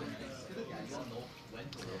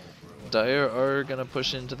 Dyer are going to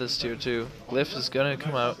push into this Tier 2. Glyph is going to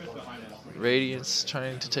come out. Radiance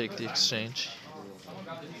trying to take the exchange.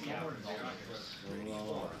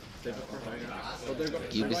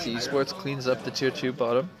 UBC eSports cleans up the Tier 2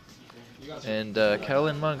 bottom. And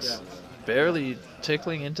Kaolin Monks barely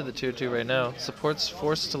tickling into the Tier 2 right now. Support's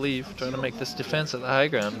forced to leave, trying to make this defense at the high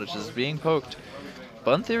ground, which is being poked.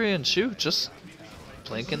 Bun Theory and Shu just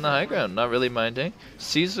plinking the high ground, not really minding.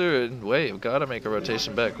 Caesar and Wei have got to make a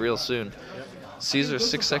rotation back real soon. Caesar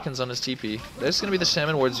 6 seconds on his TP. There's going to be the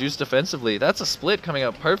Shaman Wards used defensively. That's a split coming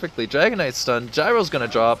out perfectly. Dragon Knight stun. Gyro's going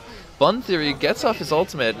to drop. Bun Theory gets off his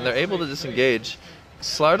ultimate, and they're able to disengage.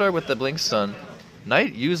 Slardar with the Blink stun.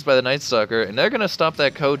 Knight used by the Night Stalker, and they're going to stop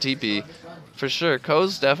that Ko TP. For sure,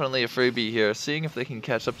 Ko's definitely a freebie here. Seeing if they can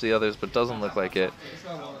catch up to the others, but doesn't look like it.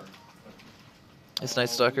 It's Night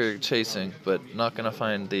Stalker chasing, but not going to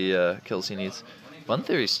find the kills he needs. Bun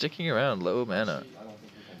Theory sticking around, low mana.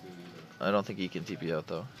 I don't think he can TP out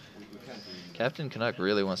though. Captain Canuck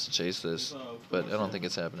really wants to chase this, but I don't think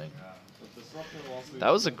it's happening.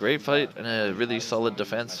 That was a great fight and a really solid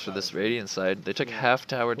defense for this Radiant side. They took half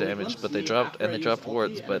tower damage, but they dropped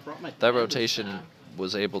wards, but that rotation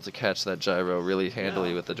was able to catch that gyro really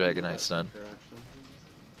handily with the Dragon Knight stun.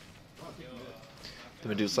 The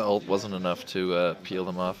Medusa ult wasn't enough to peel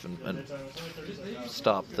them off and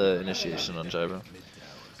stop the initiation on gyro.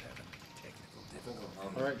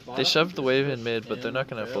 They shoved the wave in mid, but they're not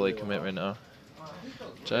going to fully commit right now.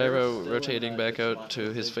 Gyro rotating back out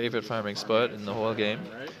to his favorite farming spot in the whole game.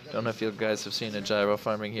 Don't know if you guys have seen a gyro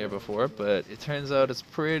farming here before, but it turns out it's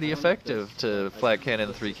pretty effective to flat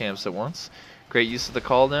cannon 3 camps at once. Great use of the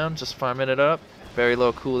call down, just farming it up. Very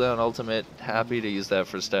low cooldown ultimate, happy to use that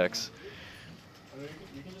for stacks.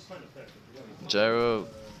 Gyro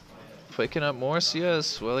picking up more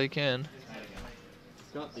CS, well he can.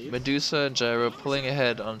 Medusa and Gyro pulling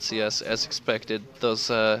ahead on CS as expected.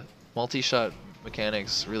 Those multi-shot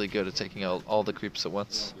mechanics really good at taking out all the creeps at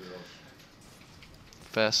once.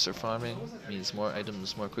 Faster farming means more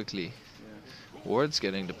items more quickly. Wards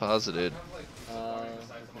getting deposited.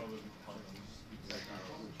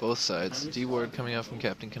 Both sides. D-ward coming out from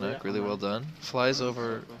Captain Canuck, really well done. Flies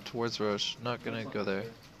over towards Roche, not gonna go there.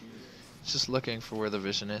 Just looking for where the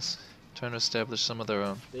vision is. Trying to establish some of their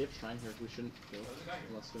own.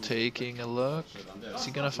 Taking a look. Is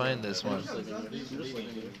he gonna find this one?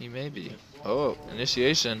 He may be. Oh,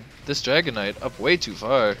 initiation. This Dragon Knight up way too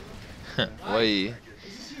far. Why?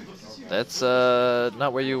 That's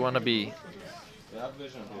not where you want to be.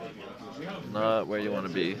 Not where you want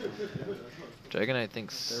to be. Dragon Knight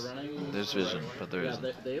thinks there's vision, but there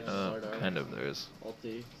isn't. Kind of there is.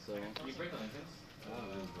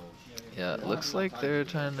 Yeah, it looks like they're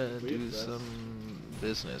trying to do some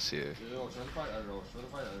business here.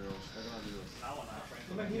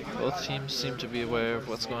 Both teams seem to be aware of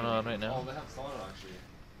what's going on right now.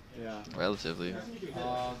 Yeah. Relatively.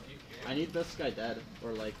 I need this guy dead,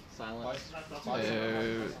 or like silence.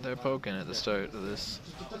 They're poking at the start of this.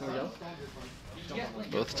 There we go.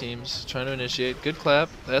 Both teams trying to initiate. Good clap.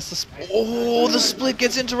 That's the oh, the split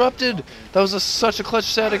gets interrupted. That was such a clutch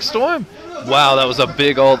static storm. Wow, that was a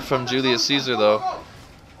big ult from Julius Caesar though.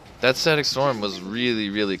 That static storm was really,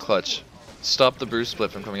 really clutch. Stopped the Bruce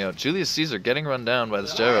split from coming out. Julius Caesar getting run down by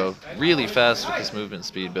this Gyro really fast with his movement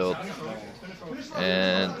speed build.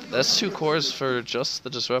 And that's 2 cores for just the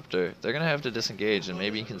Disruptor. They're going to have to disengage and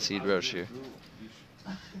maybe concede Roche here.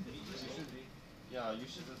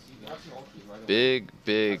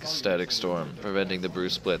 Big static storm preventing the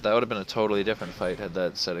Bruce split. That would have been a totally different fight had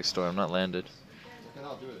that static storm not landed.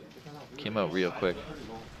 Came out real quick.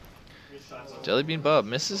 Jellybean Bob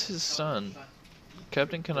misses his stun.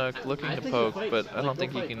 Captain Canuck looking to poke, but I don't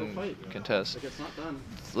think he can contest.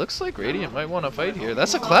 Looks like Radiant might want to fight here.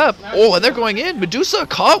 That's a clap. Oh, and they're going in. Medusa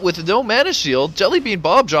caught with no mana shield. Jellybean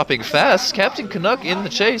Bob dropping fast. Captain Canuck in the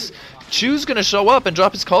chase. Chu's going to show up and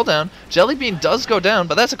drop his call down. Jellybean does go down,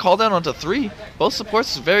 but that's a call down onto 3. Both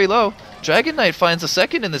supports very low. Dragon Knight finds a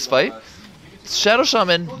second in this fight. Shadow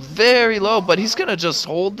Shaman very low, but he's going to just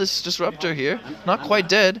hold this Disruptor here. Not quite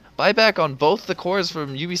dead. Buyback on both the cores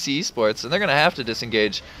from UBC eSports, and they're going to have to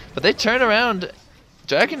disengage. But they turn around.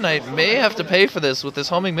 Dragon Knight may have to pay for this with this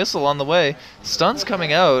homing missile on the way. Stun's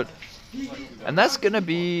coming out. And that's going to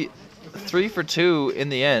be 3 for 2 in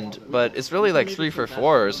the end, but it's really like 3 for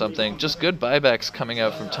 4 or something. Just good buybacks coming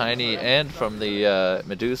out from Tiny and from the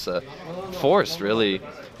Medusa. Forced, really.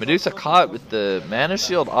 Medusa caught with the mana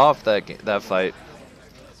shield off that fight.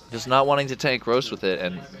 Just not wanting to tank Roche with it,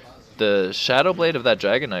 and the Shadow Blade of that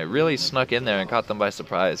Dragon Knight really snuck in there and caught them by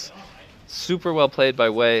surprise. Super well played by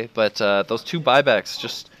Wei, but those 2 buybacks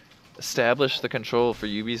just established the control for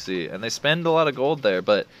UBC, and they spend a lot of gold there,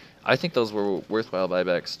 but I think those were worthwhile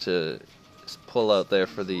buybacks to pull out there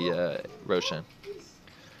for the Roshan.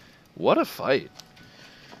 What a fight.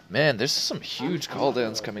 Man, there's some huge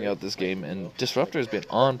call-downs coming out this game, and Disruptor has been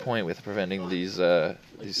on point with preventing these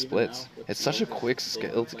splits. It's such a quick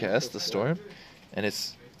skill to cast the Storm, and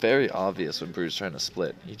it's very obvious when Brew's trying to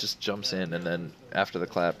split. He just jumps in, and then after the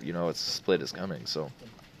clap, you know it's split is coming, so...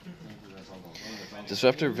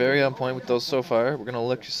 Disruptor very on point with those so far. We're going to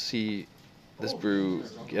look to see this Brew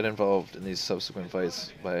get involved in these subsequent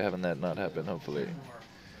fights by having that not happen, hopefully.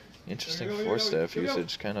 Interesting Force Staff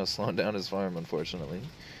usage, kind of slowing down his farm, unfortunately.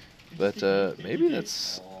 But maybe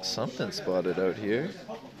that's something spotted out here.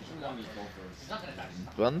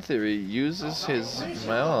 Bun Theory uses his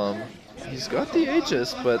Malm. He's got the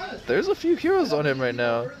Aegis, but there's a few heroes on him right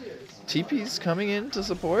now. TP's coming in to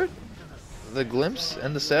support. The Glimpse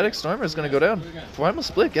and the Static Stormer is going to go down. Primal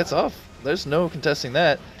Split gets off. There's no contesting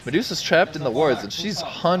that. Medusa's trapped in the wards, and she's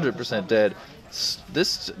 100% dead.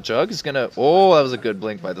 This Jug is going to... Oh, that was a good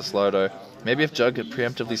blink by the Slardar. Maybe if Jug had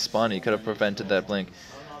preemptively spawned, he could have prevented that blink.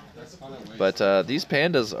 But these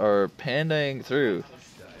pandas are pandaing through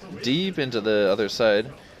deep into the other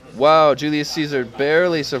side. Wow, Julius Caesar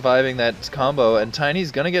barely surviving that combo, and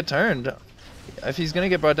Tiny's going to get turned. If he's going to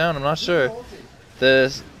get brought down, I'm not sure.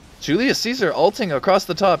 The Julius Caesar ulting across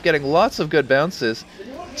the top, getting lots of good bounces.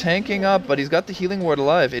 Tanking up, but he's got the healing ward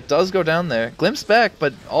alive. It does go down there. Glimpse back,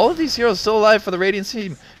 but all of these heroes still alive for the Radiant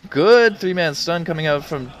team. Good 3-man stun coming out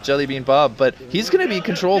from Jellybean Bob, but he's going to be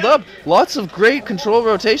controlled up. Lots of great control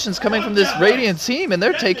rotations coming from this Radiant team, and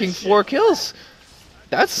they're taking 4 kills.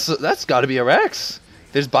 That's got to be a Rex.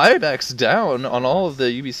 There's buybacks down on all of the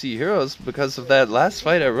UBC heroes because of that last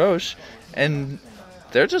fight at Roche, and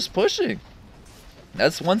they're just pushing.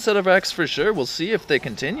 That's one set of Rex for sure. We'll see if they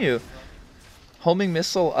continue. Homing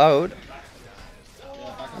missile out.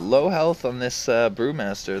 Low health on this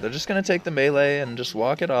Brewmaster. They're just going to take the melee and just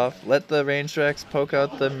walk it off. Let the range Rex poke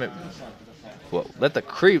out the... Well, let the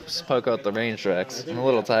creeps poke out the range Rex. I'm a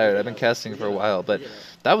little tired. I've been casting for a while, but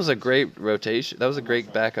that was a great rotation. That was a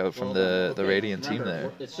great back out from the Radiant team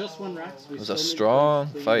there. It was a strong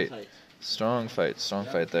fight. Strong fight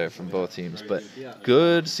there from both teams, but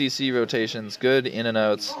good CC rotations, good in and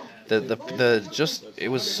outs. It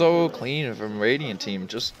was so clean from Radiant team,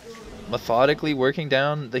 just methodically working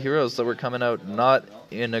down the heroes that were coming out not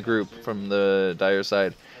in a group from the Dire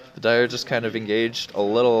side. The Dire just kind of engaged a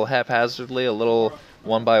little haphazardly, a little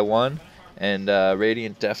one by one, and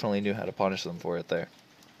Radiant definitely knew how to punish them for it there.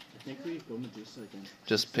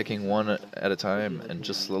 Just picking one at a time and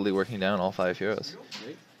just slowly working down all 5 heroes.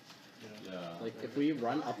 Like, if we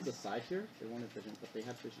run up the side here, they won't have vision, but they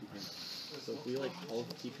have vision here. So if we, like, all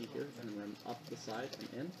TP here and run up the side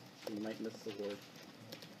and in, we might miss the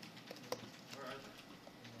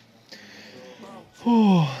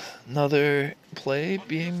ward. Another play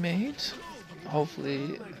being made.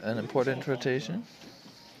 Hopefully an important rotation.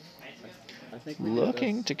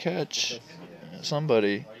 Looking to catch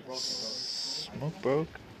somebody. Smoke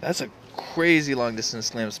broke. That's a crazy long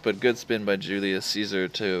distance glimpse, but good spin by Julius Caesar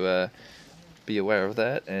to... be aware of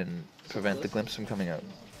that and prevent the glimpse from coming out.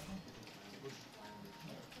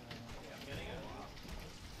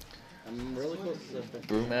 I'm really close to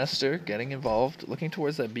Brewmaster getting involved, looking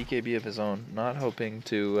towards that BKB of his own, not hoping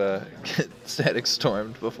to get static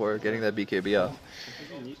stormed before getting that BKB off.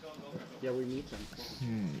 Yeah, we meet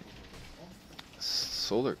him.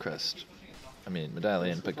 Solar Crest. I mean,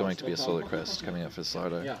 Medallion, but going to be a Solar Crest coming out for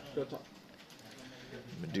Slardar. Yeah, go top.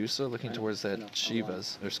 Medusa looking towards that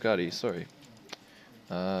Shivas, or Scotty, sorry.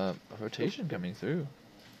 Rotation coming through.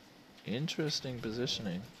 Interesting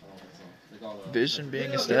positioning. Vision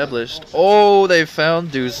being established. Oh, they found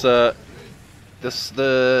Dusa.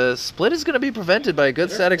 The split is going to be prevented by a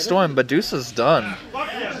good static storm, but Dusa's done.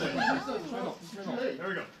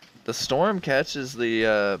 The Storm catches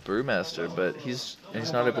the Brewmaster, but he's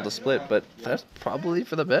not able to split. But that's probably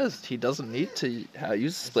for the best. He doesn't need to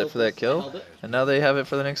use split for that kill, and now they have it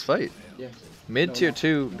for the next fight. Yeah. Mid tier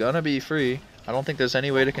 2 gonna be free. I don't think there's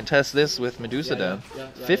any way to contest this with Medusa down.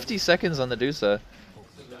 50 seconds on the Medusa.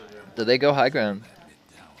 Do they go high ground?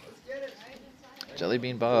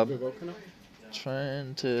 Jellybean Bob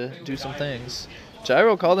trying to do some things.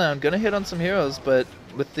 Gyro call down, gonna hit on some heroes, but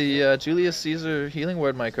with the Julius Caesar healing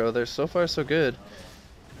ward micro, they're so far so good.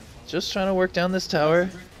 Just trying to work down this tower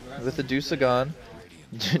with the Dusa gone.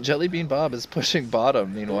 Jellybean Bob is pushing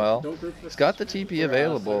bottom, meanwhile. He's got the TP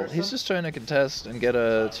available. He's just trying to contest and get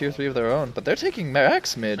a tier 3 of their own, but they're taking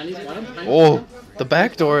max mid. Oh, the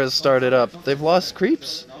back door has started up. They've lost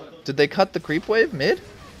creeps. Did they cut the creep wave mid?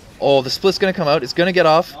 Oh, the split's gonna come out. It's gonna get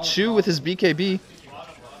off. Chu with his BKB.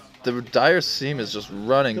 The Dire Seam is just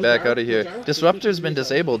running back out of here. Disruptor's been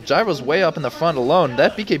disabled. Gyro's way up in the front alone.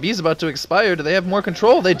 That BKB is about to expire. Do they have more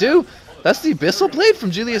control? They do. That's the Abyssal Blade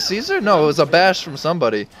from Julius Caesar? No, it was a bash from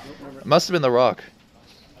somebody. It must have been the Rock.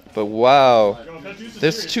 But wow.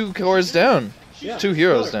 There's 2 cores down. 2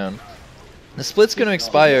 heroes down. The split's going to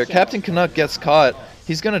expire. Captain Canuck gets caught.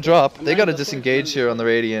 He's going to drop. They got to disengage here on the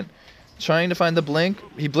Radiant. Trying to find the blink.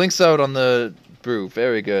 He blinks out on the Brew.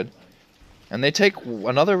 Very good. And they take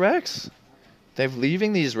another Rex. They're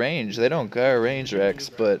leaving these range. They don't got range Rex,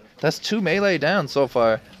 but that's 2 melee down so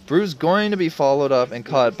far. Brew's going to be followed up and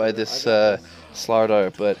caught by this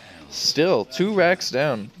Slardar, but still 2 Rex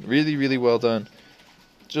down. Really, really well done.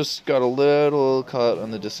 Just got a little caught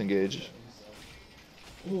on the disengage.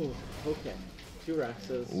 Ooh, okay. 2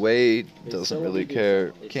 Rexes. Wade doesn't really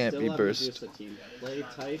care. Can't be burst. Play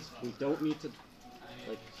tight. We don't need to,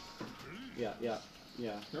 like, yeah.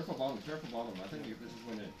 Careful bottom. I think this is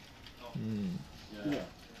when it. Yeah.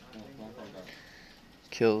 Don't fuck up.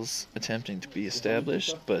 Kills attempting to be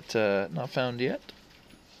established, but not found yet.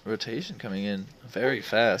 Rotation coming in very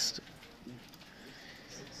fast.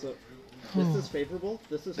 So, this is favorable.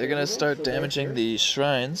 They're going to start damaging the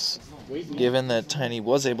shrines, given that Tiny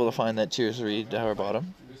was able to find that tier 3 tower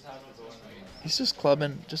bottom. He's just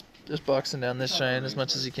clubbing, just boxing down this shrine as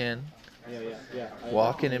much as he can.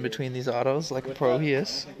 Walking in between these autos like a pro he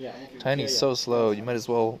is. Tiny's so slow, you might as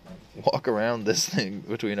well walk around this thing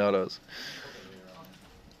between autos.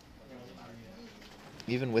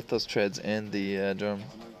 Even with those treads and the drum.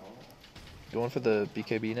 Going for the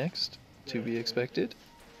BKB next, to be expected.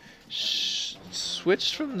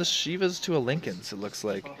 Switched from the Shivas to a Lincoln's, it looks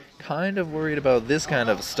like. Kind of worried about this kind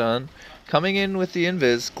of stun. Coming in with the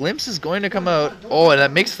Invis. Glimpse is going to come out. Oh, and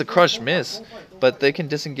that makes the crush miss. But they can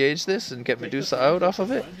disengage this and get Medusa out off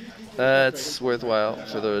of it. That's worthwhile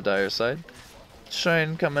for the Dire side.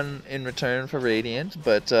 Shrine coming in return for Radiant,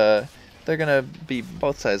 but they're gonna be,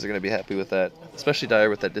 both sides are gonna be happy with that, especially Dire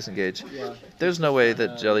with that disengage. There's no way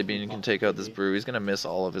that Jellybean can take out this Brew. He's gonna miss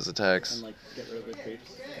all of his attacks. And, like, get rid of the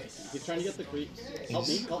creeps. He's trying to get the creeps. Help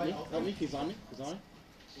me. He's on me.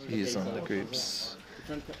 He's on the creeps.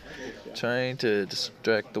 Trying to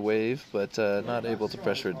distract the wave, but not able to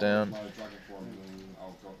pressure it down.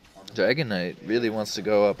 Dragon Knight really wants to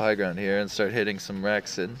go up high ground here and start hitting some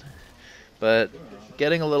Rex in, but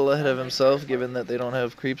getting a little ahead of himself given that they don't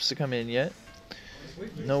have creeps to come in yet.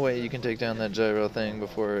 No way you can take down that gyro thing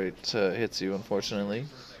before it hits you, unfortunately.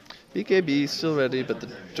 BKB still ready, but the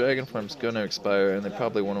Dragon Form's going to expire and they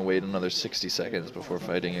probably want to wait another 60 seconds before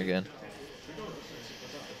fighting again.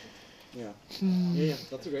 Yeah,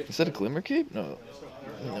 that's a great. Is that a Glimmer Cape? No.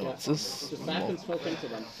 No, it's this. Just back and smoke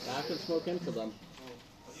into them.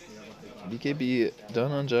 BKB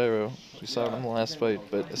done on Gyro. We saw it in the last fight,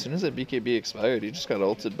 but as soon as that BKB expired, he just got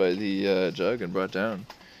ulted by the Jug and brought down.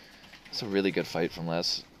 It's a really good fight from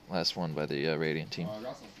last one by the Radiant team.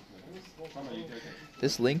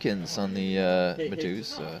 This Lincoln's on the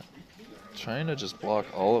Medusa, trying to just block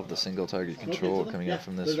all of the single target control coming out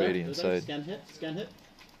from this Radiant side. Scan hit.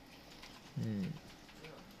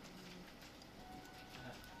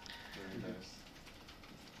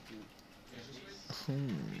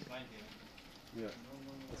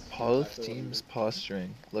 Both teams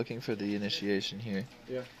posturing, looking for the initiation here.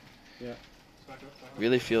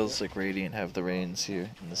 Really feels like Radiant have the reins here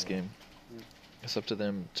in this game. It's up to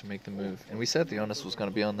them to make the move. And we said the onus was going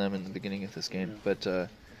to be on them in the beginning of this game, but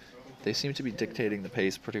they seem to be dictating the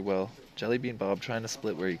pace pretty well. Jellybean Bob trying to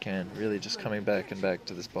split where he can, really just coming back and back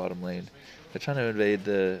to this bottom lane. They're trying to invade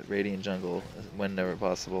the Radiant jungle whenever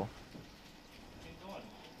possible.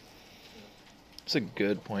 It's a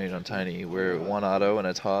good point on Tiny, where one auto and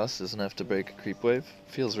a toss doesn't have to break a creep wave.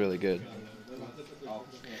 Feels really good.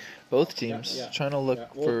 Both teams trying to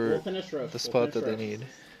look for the spot that they need.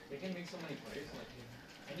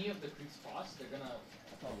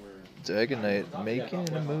 Dragon Knight making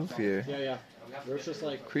a move here. Yeah. There's just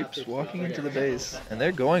like Creeps walking into the base, and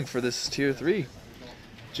they're going for this tier 3.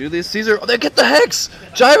 Julius Caesar, oh, they get the Hex!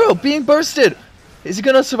 Gyro being bursted! Is he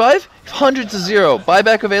gonna survive? 100-0.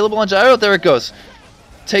 Buyback available on Gyro, there it goes.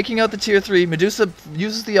 Taking out the tier 3, Medusa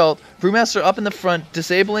uses the ult, Brewmaster up in the front,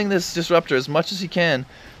 disabling this Disruptor as much as he can.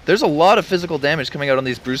 There's a lot of physical damage coming out on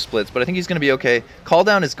these Brew splits, but I think he's going to be okay.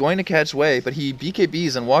 Calldown is going to catch Wei, but he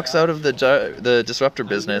BKBs and walks out of the Disruptor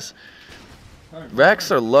business.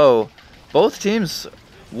 Racks are low. Both teams,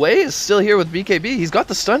 Wei is still here with BKB. He's got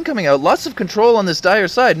the stun coming out. Lots of control on this Dire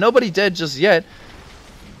side. Nobody dead just yet.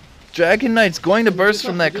 Dragon Knight's going to burst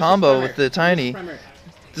from that combo with the Tiny.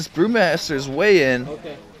 This Brewmaster's way in.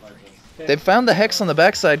 They've found the Hex on the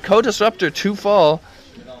backside. Co-Disruptor, 2 fall.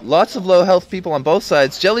 Lots of low health people on both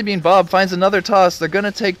sides. Jellybean Bob finds another toss. They're going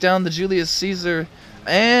to take down the Julius Caesar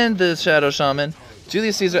and the Shadow Shaman.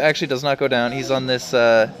 Julius Caesar actually does not go down. He's on this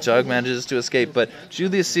jug, manages to escape. But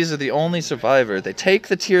Julius Caesar, the only survivor. They take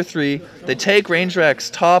the tier 3. They take range racks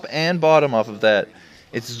top and bottom off of that.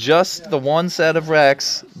 It's just the one set of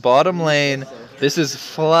racks, bottom lane. This is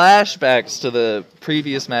flashbacks to the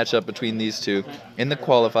previous matchup between these two in the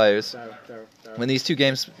qualifiers. When these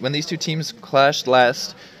two teams clashed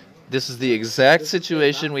last, this is the exact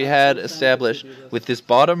situation we had established, with this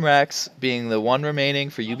bottom racks being the one remaining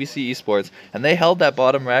for UBC eSports, and they held that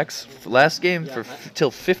bottom racks last game for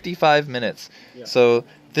till 55 minutes. So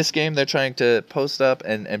this game they're trying to post up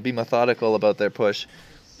and be methodical about their push.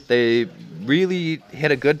 They really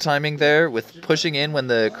hit a good timing there with pushing in when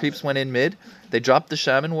the creeps went in mid. They dropped the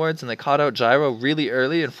Shaman wards and they caught out Gyro really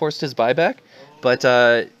early and forced his buyback. But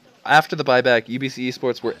after the buyback, UBC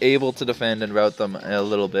eSports were able to defend and rout them a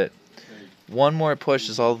little bit. One more push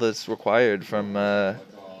is all that's required from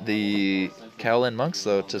the Kaolin Monks,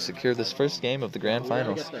 though, to secure this first game of the Grand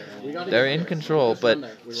Finals. They're in control, but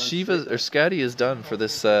Scatty is done for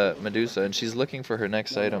this Medusa, and she's looking for her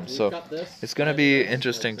next item. So it's going to be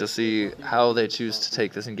interesting to see how they choose to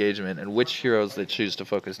take this engagement and which heroes they choose to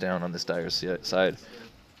focus down on this Dire side.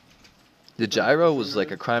 The Gyro was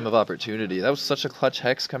like a crime of opportunity. That was such a clutch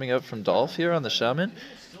Hex coming out from Dolph here on the Shaman.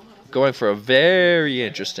 Going for a very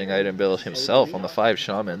interesting item build himself on the 5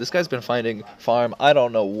 Shaman. This guy's been finding farm, I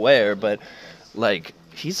don't know where, but like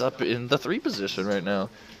he's up in the 3 position right now.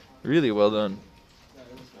 Really well done.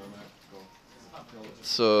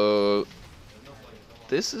 So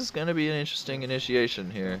this is going to be an interesting initiation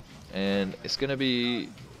here, and it's going to be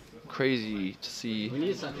crazy to see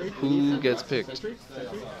who gets picked.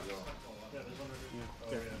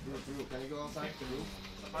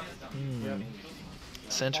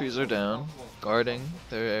 Sentries are down, guarding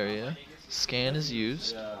their area. Scan is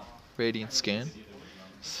used. Radiant scan.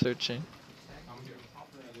 Searching.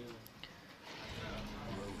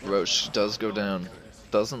 Roche does go down.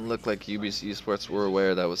 Doesn't look like UBC eSports were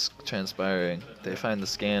aware that was transpiring. They find the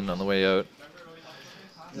scan on the way out.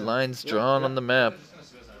 Lines drawn on the map.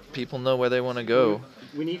 People know where they want to go.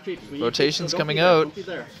 Rotation's coming out.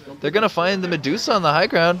 They're going to find the Medusa on the high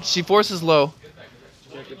ground. She forces low.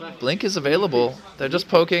 Blink is available. They're just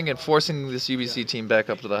poking and forcing this UBC team back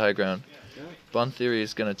up to the high ground. Bond Theory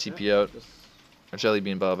is going to TP out. Or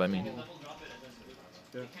Jellybean Bob, I mean.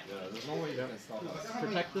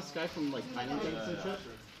 Protect this guy from like tiny things and shit.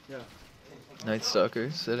 Yeah. Night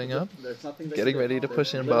Stalker setting up. Getting ready to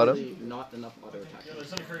push in bottom. Not enough auto attack.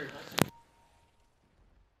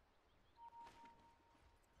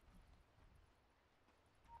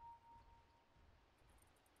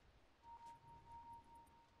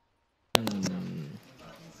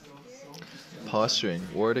 Posturing.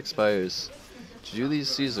 Ward expires. Julius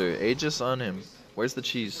Caesar. Aegis on him. Where's the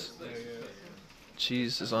cheese?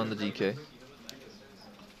 Cheese is on the DK.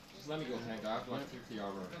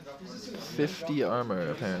 50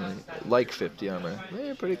 armor, apparently. Like 50 armor.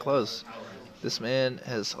 Yeah, pretty close. This man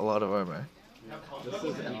has a lot of armor.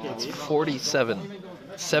 It's 47.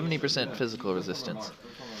 70% physical resistance.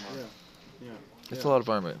 It's a lot of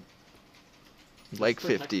armor. Like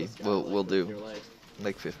 50 will do.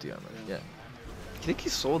 Like 50 armor, yeah. I think he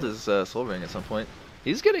sold his soul ring at some point.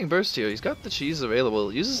 He's getting burst here. He's got the cheese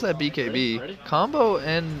available. Uses that BKB. Combo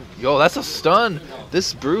and... Yo, that's a stun.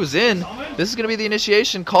 This Brew's in. This is going to be the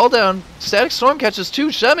initiation. Call down. Static Storm catches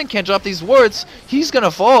 2. Shaman can't drop these wards. He's going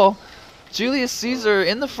to fall. Julius Caesar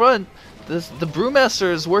in the front. The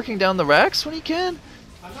Brewmaster is working down the racks when he can.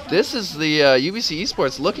 This is the UBC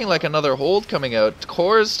eSports looking like another hold coming out.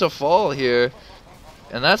 Cores to fall here.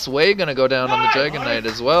 And that's way going to go down on the Dragon Knight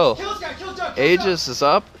as well. Aegis is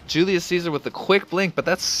up. Julius Caesar with the quick blink, but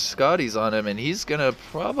that's Scotty's on him, and he's going to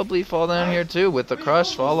probably fall down here too with the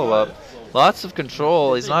crush follow-up. Lots of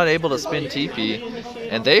control. He's not able to spin TP.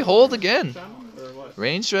 And they hold again.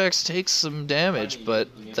 Range Rex takes some damage, but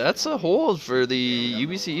that's a hold for the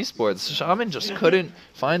UBC eSports. Shaman just couldn't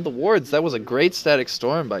find the wards. That was a great static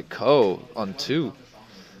storm by Ko on 2.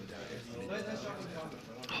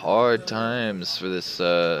 Hard times for this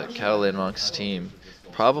Kaolin Monks team.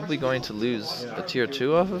 Probably going to lose a tier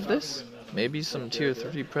 2 off of this. Maybe some tier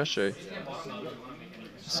 3 pressure.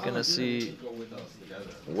 Just gonna see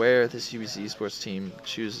where this UBC eSports team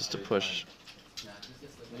chooses to push.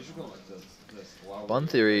 Bun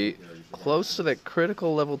Theory close to that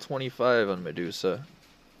critical level 25 on Medusa.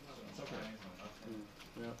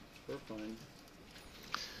 Yeah, we're fine.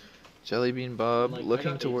 Jellybean Bob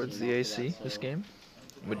looking towards the AC this game.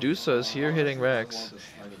 Medusa is here hitting Rex,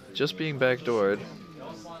 just being backdoored.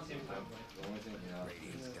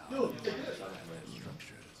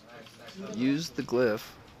 Used the glyph,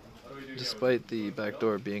 despite the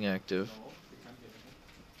backdoor being active.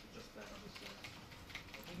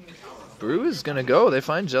 Brew is gonna go. They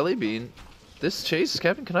find Jellybean. This chase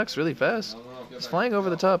Captain Canucks really fast. He's flying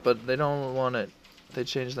over the top, but they don't want it. They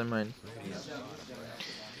changed their mind.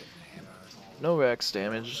 No Rex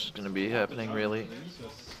damage gonna be happening really.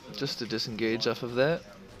 Just to disengage off of that.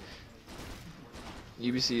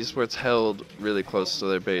 UBC eSports held really close to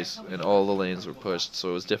their base, and all the lanes were pushed, so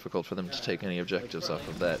it was difficult for them to take any objectives off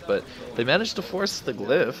of that. But they managed to force the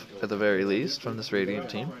glyph, at the very least, from this Radiant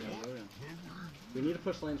team. We need to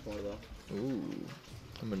push lanes more though. Ooh,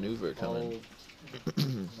 a maneuver coming. I'll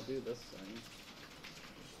do this thing.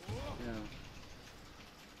 Yeah.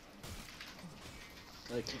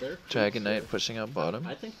 Like they're Dragon Knight pushing out bottom.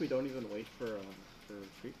 I think we don't even wait for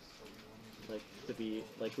creeps. Like to be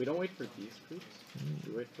like we don't wait for these creeps.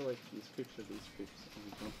 We wait for like these creeps or these creeps and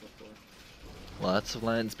we jump before. Lots of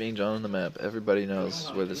lines being drawn on the map. Everybody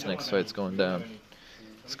knows where this next fight's going down.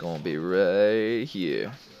 It's going to be right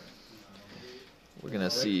here. We're going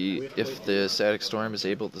to see if the Static Storm is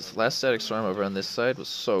able... This last Static Storm over on this side was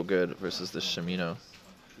so good versus this Shamino.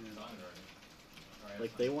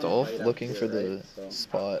 Like Dolph looking for the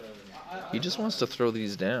spot. He just wants to throw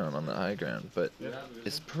these down on the high ground, but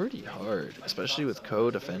it's pretty hard, especially with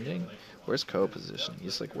Ko defending. Where's Ko positioned?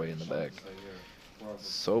 He's like way in the back.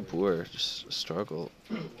 So poor, just a struggle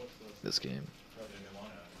this game.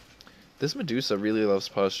 This Medusa really loves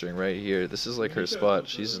posturing right here. This is like her spot.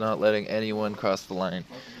 She's not letting anyone cross the line.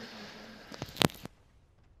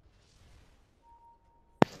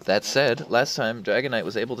 That said, last time Dragon Knight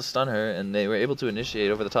was able to stun her and they were able to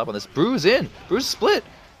initiate over the top on this. Brew's in! Brew's split!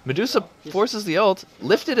 Medusa forces the ult,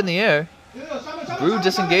 lifted in the air. Brew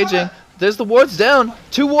disengaging. There's the wards down!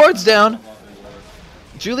 2 wards down!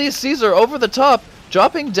 Julius Caesar over the top,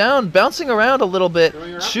 dropping down, bouncing around a little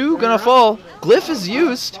bit. Shu gonna fall. Glyph is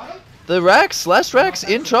used. The Rax, last Rax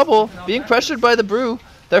in trouble, being pressured by the Brew.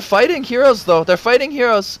 They're fighting heroes though. They're fighting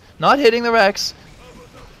heroes, not hitting the Rax.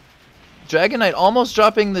 Dragon Knight almost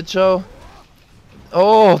dropping the Cho.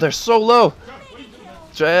 Oh, they're so low.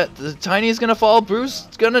 The Tiny's gonna fall. Brew's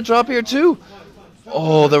gonna drop here too.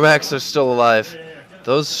 Oh, the Rax are still alive.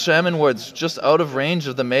 Those Shaman wards just out of range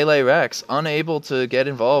of the melee Rax, unable to get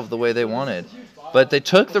involved the way they wanted. But they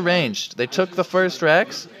took the range. They took the first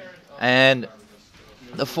Rax, and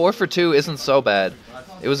the 4 for 2 isn't so bad.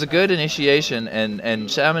 It was a good initiation,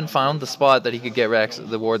 and Shaman found the spot that he could get Rax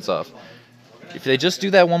the wards off. If they just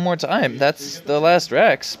do that one more time, that's the last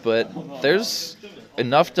Rax, but there's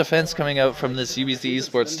enough defense coming out from this UBC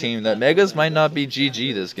eSports team that Megas might not be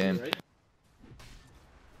GG this game.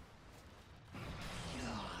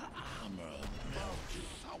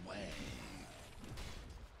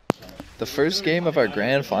 The first game of our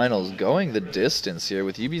grand finals going the distance here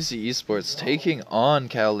with UBC eSports taking on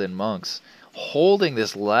Kaolin Monks. Holding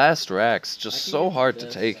this last Rax, just so hard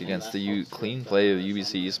to take against the clean play of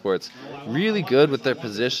UBC eSports. Really good with their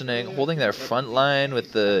positioning, holding their front line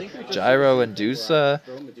with the Gyro and Dusa,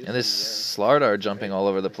 and this Slardar jumping all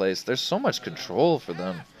over the place. There's so much control for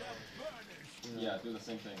them. Yeah, do the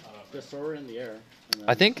same thing. Just throw her in the air.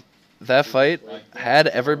 I think that fight had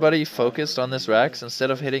everybody focused on this Rax instead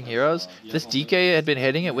of hitting heroes. If this DK had been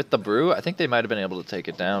hitting it with the Brew, I think they might have been able to take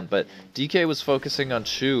it down. But DK was focusing on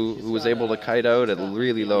Shu, who was able to kite out at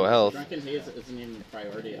really low health.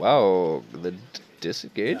 Wow, the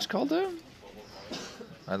disengage call down?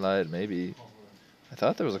 I lied, maybe. I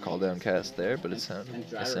thought there was a call down cast there, but it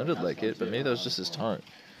sounded like it. But maybe that was just his taunt.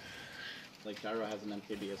 Like Gyro has an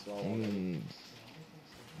MKB as well.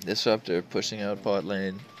 Disruptor pushing out bot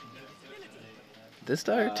lane. This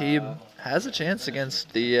dire team has a chance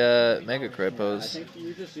against the Mega Crepos.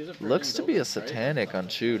 Looks to be a Satanic on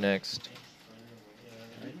Shu next.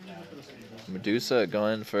 Medusa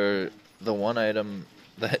going for the one item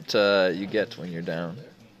that you get when you're down.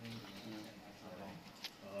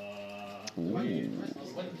 Ooh.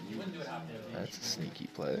 That's a sneaky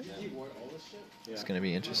play. It's going to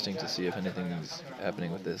be interesting to see if anything's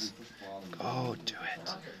happening with this. Oh, do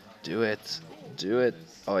it. Do it. Do it.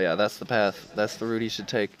 Oh, yeah, that's the path. That's the route he should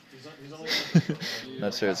take.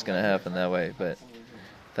 Not sure it's going to happen that way, but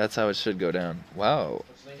that's how it should go down. Wow.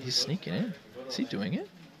 He's sneaking in. Is he doing it?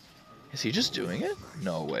 Is he just doing it?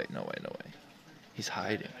 No way, no way, no way. He's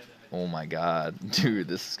hiding. Oh my god. Dude,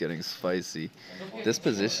 this is getting spicy. This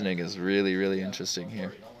positioning is really, really interesting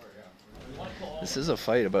here. This is a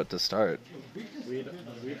fight about to start.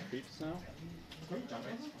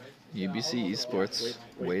 UBC eSports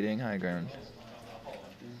waiting high ground.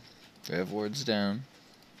 Rev wards down.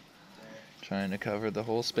 Trying to cover the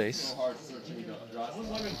whole space.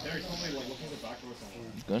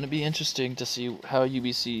 It's going to be interesting to see how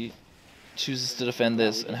UBC chooses to defend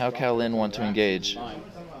this and how Kaolin want to engage.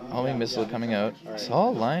 Homing missile coming out. Saw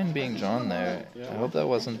a line being drawn there. I hope that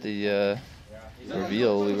wasn't the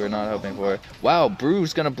reveal we were not hoping for. Wow,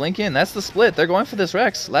 Brew's gonna blink in. That's the split. They're going for this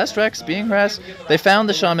Rex. Last Rex being harassed. They found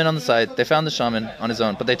the Shaman on the side. They found the Shaman on his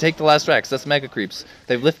own, but they take the last Rex. That's Mega Creeps.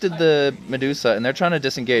 They've lifted the Medusa, and they're trying to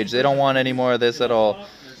disengage. They don't want any more of this at all.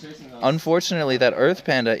 Unfortunately, that Earth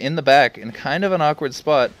Panda in the back, in kind of an awkward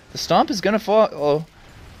spot. The Stomp is gonna fall. Oh.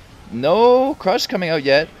 No Crush coming out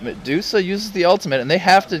yet. Medusa uses the ultimate, and they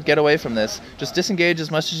have to get away from this. Just disengage as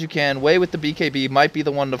much as you can. Way with the BKB might be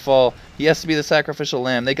the one to fall. He has to be the sacrificial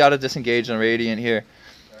lamb. They got to disengage on Radiant here.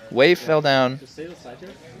 Way fell down.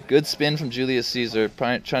 Good spin from Julius Caesar,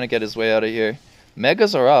 trying to get his way out of here.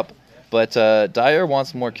 Megas are up, but Dire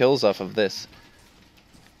wants more kills off of this.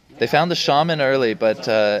 They found the Shaman early, but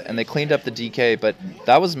and they cleaned up the DK, but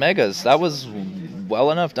that was Megas. That was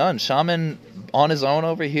well enough done. Shaman on his own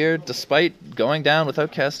over here, despite going down without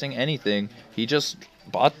casting anything, he just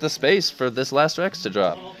bought the space for this last Rex to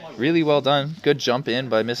drop. Really well done. Good jump in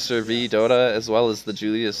by Mr. V Dota as well as the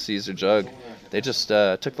Julius Caesar Jug. They just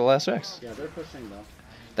took the last Rex. Yeah, they're pushing though.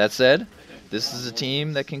 That said, this is a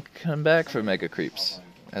team that can come back for Mega Creeps.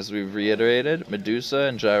 As we've reiterated, Medusa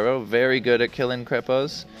and Gyro very good at killing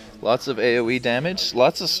Crepos. Lots of AoE damage,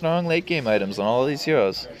 lots of strong late game items on all of these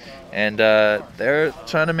heroes. And they're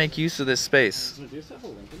trying to make use of this space.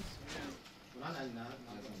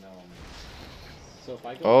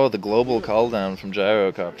 Oh, the global cooldown from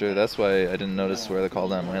Gyrocopter. That's why I didn't notice where the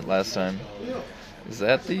cooldown went last time. Is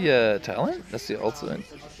that the talent? That's the ultimate.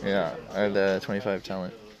 Yeah, or the 25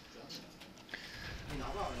 talent.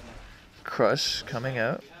 Crush coming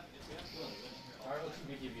out.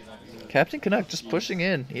 Captain Canuck just pushing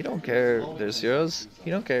in. He don't care there's heroes.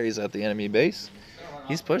 He don't care he's at the enemy base.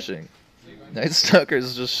 He's pushing. Night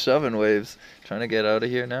Stalker's just shoving waves. Trying to get out of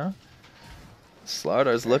here now.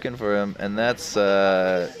 Slardar's looking for him, and that's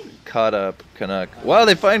caught up Canuck. Wow,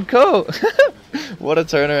 they find Ko! What a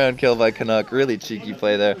turnaround kill by Canuck. Really cheeky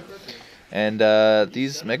play there. And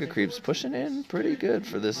these Mega Creeps pushing in pretty good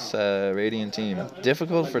for this Radiant team.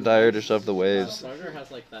 Difficult for Dire to shove the waves.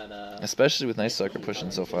 Especially with Night Stalker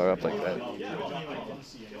pushing so far up like that.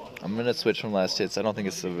 I'm going to switch from last hits. I don't think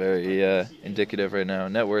it's very indicative right now.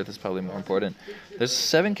 Net worth is probably more important. There's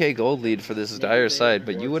a 7k gold lead for this Dire side,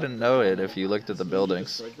 but you wouldn't know it if you looked at the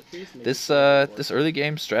buildings. This early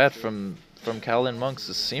game strat from Kaolin Monks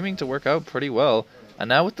is seeming to work out pretty well. And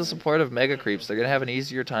now with the support of Mega Creeps, they're going to have an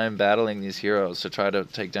easier time battling these heroes to try to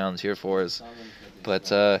take down tier 4s. But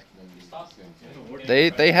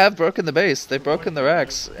they have broken the base. They've broken the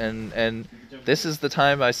racks, and this is the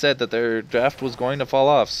time I said that their draft was going to fall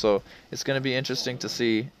off. So it's going to be interesting to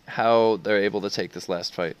see how they're able to take this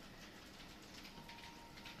last fight.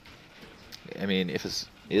 I mean, if it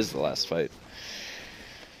is the last fight.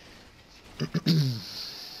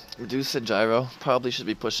 Reduce and Gyro probably should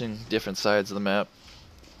be pushing different sides of the map,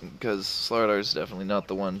 because Slardar's definitely not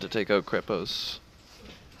the one to take out Crepos.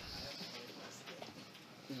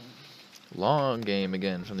 Long game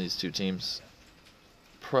again from these two teams.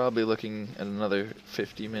 Probably looking at another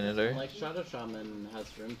 50-minute-er. Like Shadow Shaman has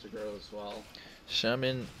room to grow as well.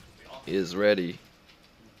 Shaman is ready.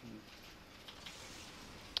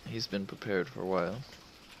 He's been prepared for a while.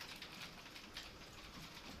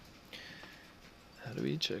 How do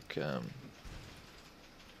we check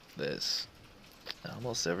this?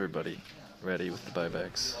 Almost everybody ready with the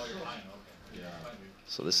buybacks.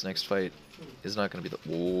 So this next fight is not going to be the...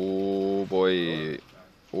 Oh boy.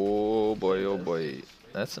 Oh boy, oh boy.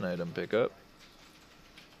 That's an item pickup.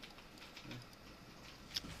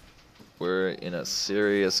 We're in a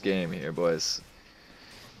serious game here, boys.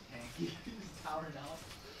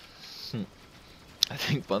 I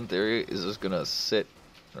think Fun Theory is just going to sit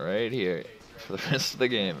right here for the rest of the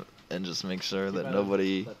game, and just make sure that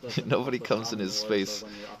nobody comes in his space.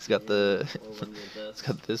 He's got he's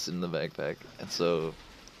got this in the backpack, and so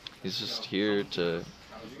he's just here to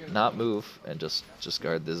not move and just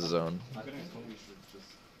guard this zone.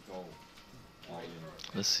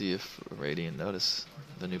 Let's see if Radiant notice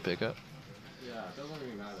the new pickup.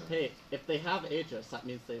 Hey, if they have Aegis, that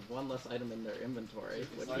means they have one less item in their inventory,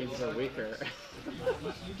 which means they're weaker.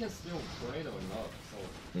 You can still play though enough.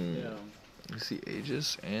 So. Yeah. You see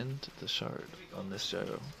Aegis and the shard on this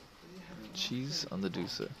gyro. Cheese on the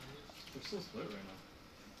Dusa. They're still split right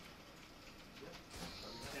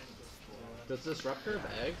now. Does this rupture of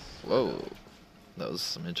eggs? Whoa, that was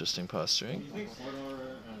some interesting posturing.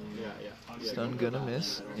 Yeah. Stun gonna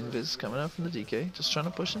miss. Invis coming out from the DK, just trying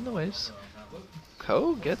to push in the waves.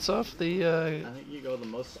 Ko gets off the I think you go the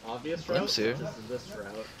most obvious route. glimpse here. Which is this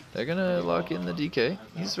route. They're gonna lock in the DK.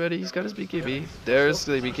 He's ready, he's got his BKB. There's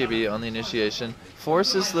the BKB on the initiation.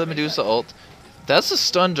 Forces the Medusa ult. That's a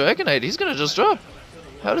stun Dragonite, he's gonna just drop.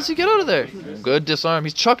 How does he get out of there? Good disarm,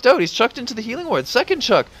 he's chucked out, he's chucked into the healing ward. Second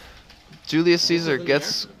chuck. Julius Caesar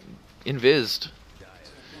gets invised.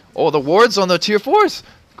 Oh, the wards on the tier 4s.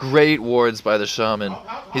 Great wards by the Shaman.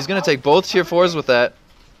 He's gonna take both tier 4s with that.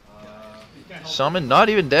 Shaman not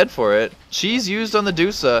even dead for it. She's used on the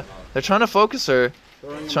Dusa. They're trying to focus her.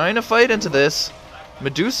 Trying to fight into this.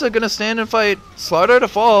 Medusa gonna stand and fight. Slardar to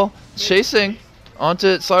fall. Chasing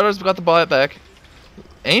onto Slardar's got the bot back.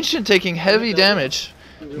 Ancient taking heavy damage.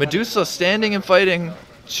 Medusa standing and fighting.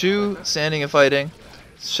 Chu standing and fighting.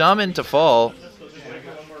 Shaman to fall.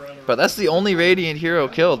 But that's the only Radiant hero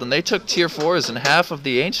killed, and they took tier 4s and half of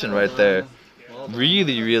the Ancient right there.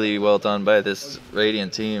 Really, really well done by this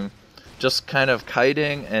Radiant team. Just kind of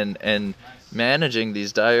kiting and managing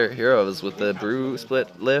these dire heroes with the Brew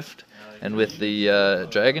split lift and with the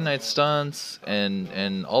Dragon Knight stunts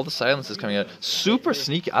and all the silences coming out. Super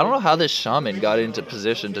sneaky. I don't know how this Shaman got into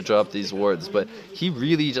position to drop these wards, but he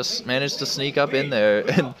really just managed to sneak up in there.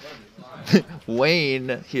 And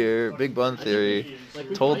Wayne here, Big Bun Theory,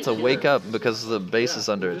 told to wake up because the base is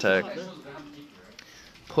under attack.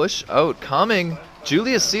 Push out coming.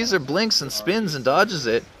 Julius Caesar blinks and spins and dodges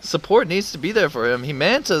it. Support needs to be there for him. He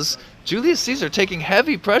mantas. Julius Caesar taking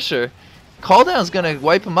heavy pressure. Calldown's gonna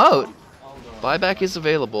wipe him out. Buyback is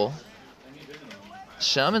available.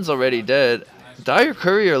 Shaman's already dead. Dire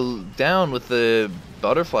Courier down with the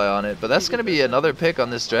butterfly on it, but that's gonna be another pick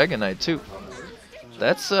on this Dragon Knight too.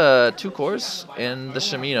 That's 2 cores and the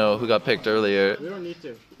Shamino who got picked earlier. We don't need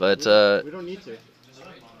to. But We don't need to.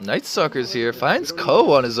 Night Stalker's here, finds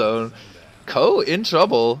Ko on his own. Ko in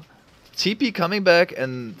trouble. TP coming back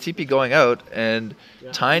and TP going out, and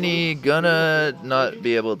Tiny gonna not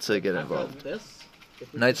be able to get involved.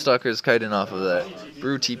 Night Stalker's kiting off of that.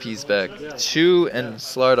 Brew TP's back. Chu and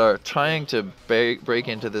Slardar trying to break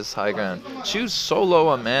into this high ground. Chu's so low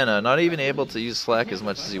on mana, not even able to use Slack as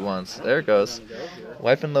much as he wants. There it goes.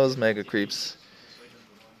 Wiping those mega creeps.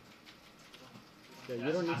 Yeah,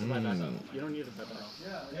 you don't need to buy back up. You don't need to buy back.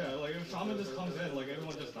 Yeah, like if Shaman just comes in, like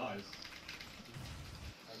everyone just dies.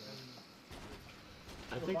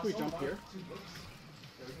 I think we jump here.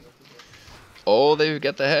 Oh, they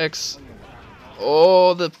get the Hex.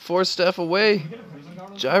 Oh, the 4-staff away.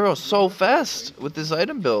 Gyro so fast with this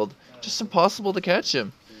item build. Just impossible to catch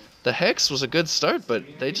him. The Hex was a good start, but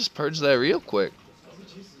they just purged that real quick.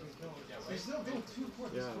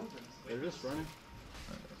 Yeah, they're just running.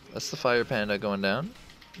 That's the Fire Panda going down.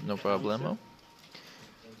 No problemo.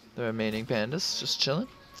 The remaining pandas just chilling.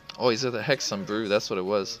 Oh, he's at the Hex on Brew. That's what it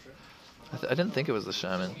was. I didn't think it was the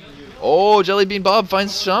Shaman. Oh, Jellybean Bob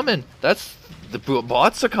finds Shaman. That's the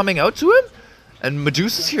bots are coming out to him, and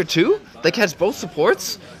Medusa's here too. They catch both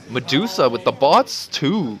supports. Medusa with the bots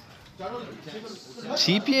too.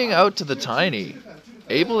 TPing out to the Tiny,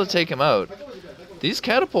 able to take him out. These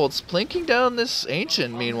catapults plinking down this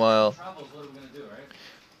Ancient. Meanwhile,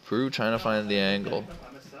 Brew trying to find the angle.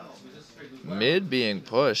 Mid being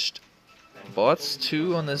pushed. Bots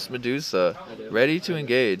 2 on this Medusa, ready to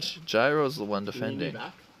engage. Gyro's the one defending.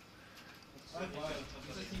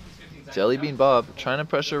 Jellybean Bob trying to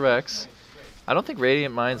pressure Rex. I don't think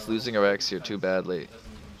Radiant minds losing a Rex here too badly,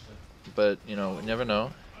 but you know, we never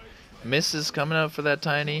know. Miss is coming out for that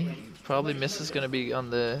Tiny. Probably Miss is gonna be on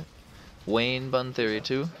the Wayne Bun Theory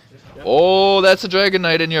too. Oh, that's a Dragon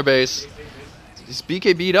Knight in your base. He's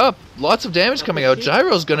BK beat up. Lots of damage coming out.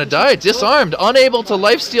 Gyro's gonna die. Disarmed. Unable to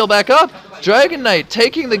lifesteal back up. Dragon Knight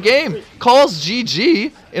taking the game. Calls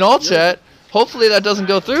GG in all chat. Hopefully that doesn't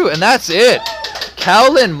go through. And that's it.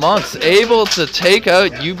 Kaolin Monks able to take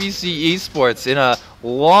out UBC eSports in a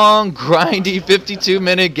long, grindy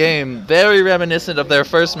 52-minute game. Very reminiscent of their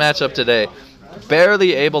first matchup today.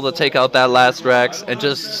 Barely able to take out that last Rax and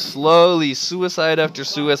just slowly, suicide after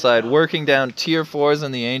suicide, working down tier 4s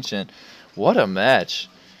in the Ancient. What a match.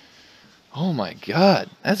 Oh my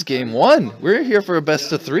god, that's game 1. We're here for a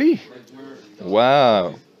best of 3.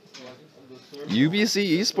 Wow.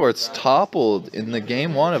 UBC eSports toppled in the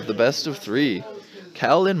game 1 of the best of 3.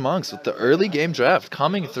 Kaolin Monks with the early game draft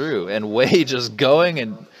coming through, and Wei just going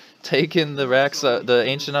and taking the Rax, the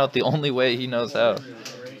Ancient out the only way he knows how.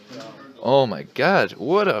 Oh my god,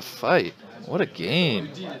 what a fight. What a game.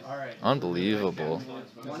 Unbelievable.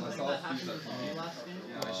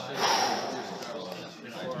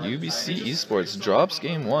 UBC eSports drops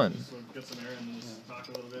game 1. Get some air and just talk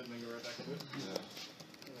a little bit and then go right back into it.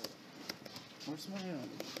 Where's my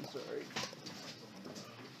sorry.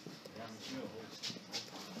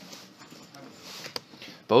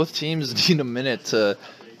 Both teams need a minute to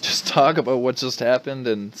just talk about what just happened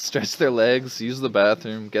and stretch their legs, use the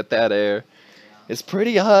bathroom, get that air. It's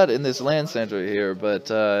pretty hot in this LAN center here, but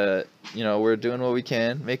you know, we're doing what we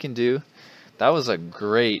can, making do. That was a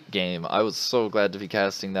great game. I was so glad to be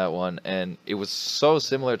casting that one, and it was so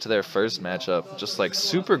similar to their first matchup. Just like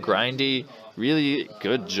super grindy, really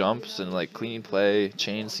good jumps and like clean play,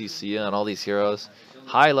 chain CC on all these heroes.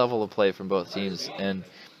 High level of play from both teams, and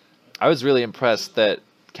I was really impressed that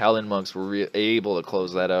Kaolin Monks were able to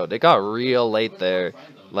close that out. They got real late there,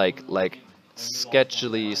 like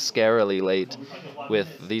sketchily, scarily late, with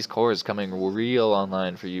these cores coming real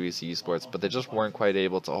online for UBC eSports, but they just weren't quite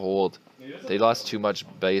able to hold. They lost too much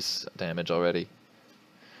base damage already.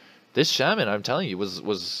 This Shaman, I'm telling you,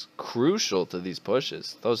 was crucial to these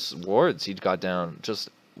pushes. Those wards he got down just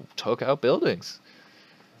took out buildings.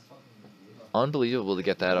 Unbelievable to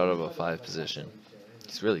get that out of a 5 position.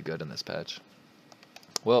 He's really good in this patch.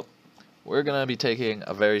 Well, we're going to be taking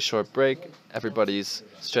a very short break. Everybody's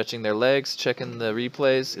stretching their legs, checking the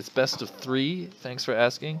replays. It's best of 3, thanks for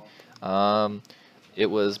asking. It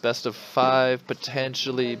was best of 5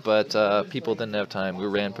 potentially, but people didn't have time. We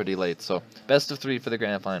ran pretty late, so best of 3 for the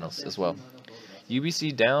grand finals as well.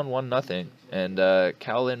 UBC down 1-0, and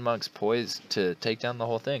Kaolin Monks poised to take down the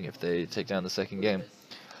whole thing if they take down the second game.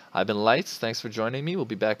 I've been Lights. Thanks for joining me. We'll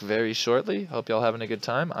be back very shortly. Hope y'all having a good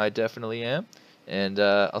time. I definitely am. And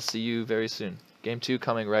I'll see you very soon. Game 2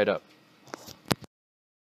 coming right up.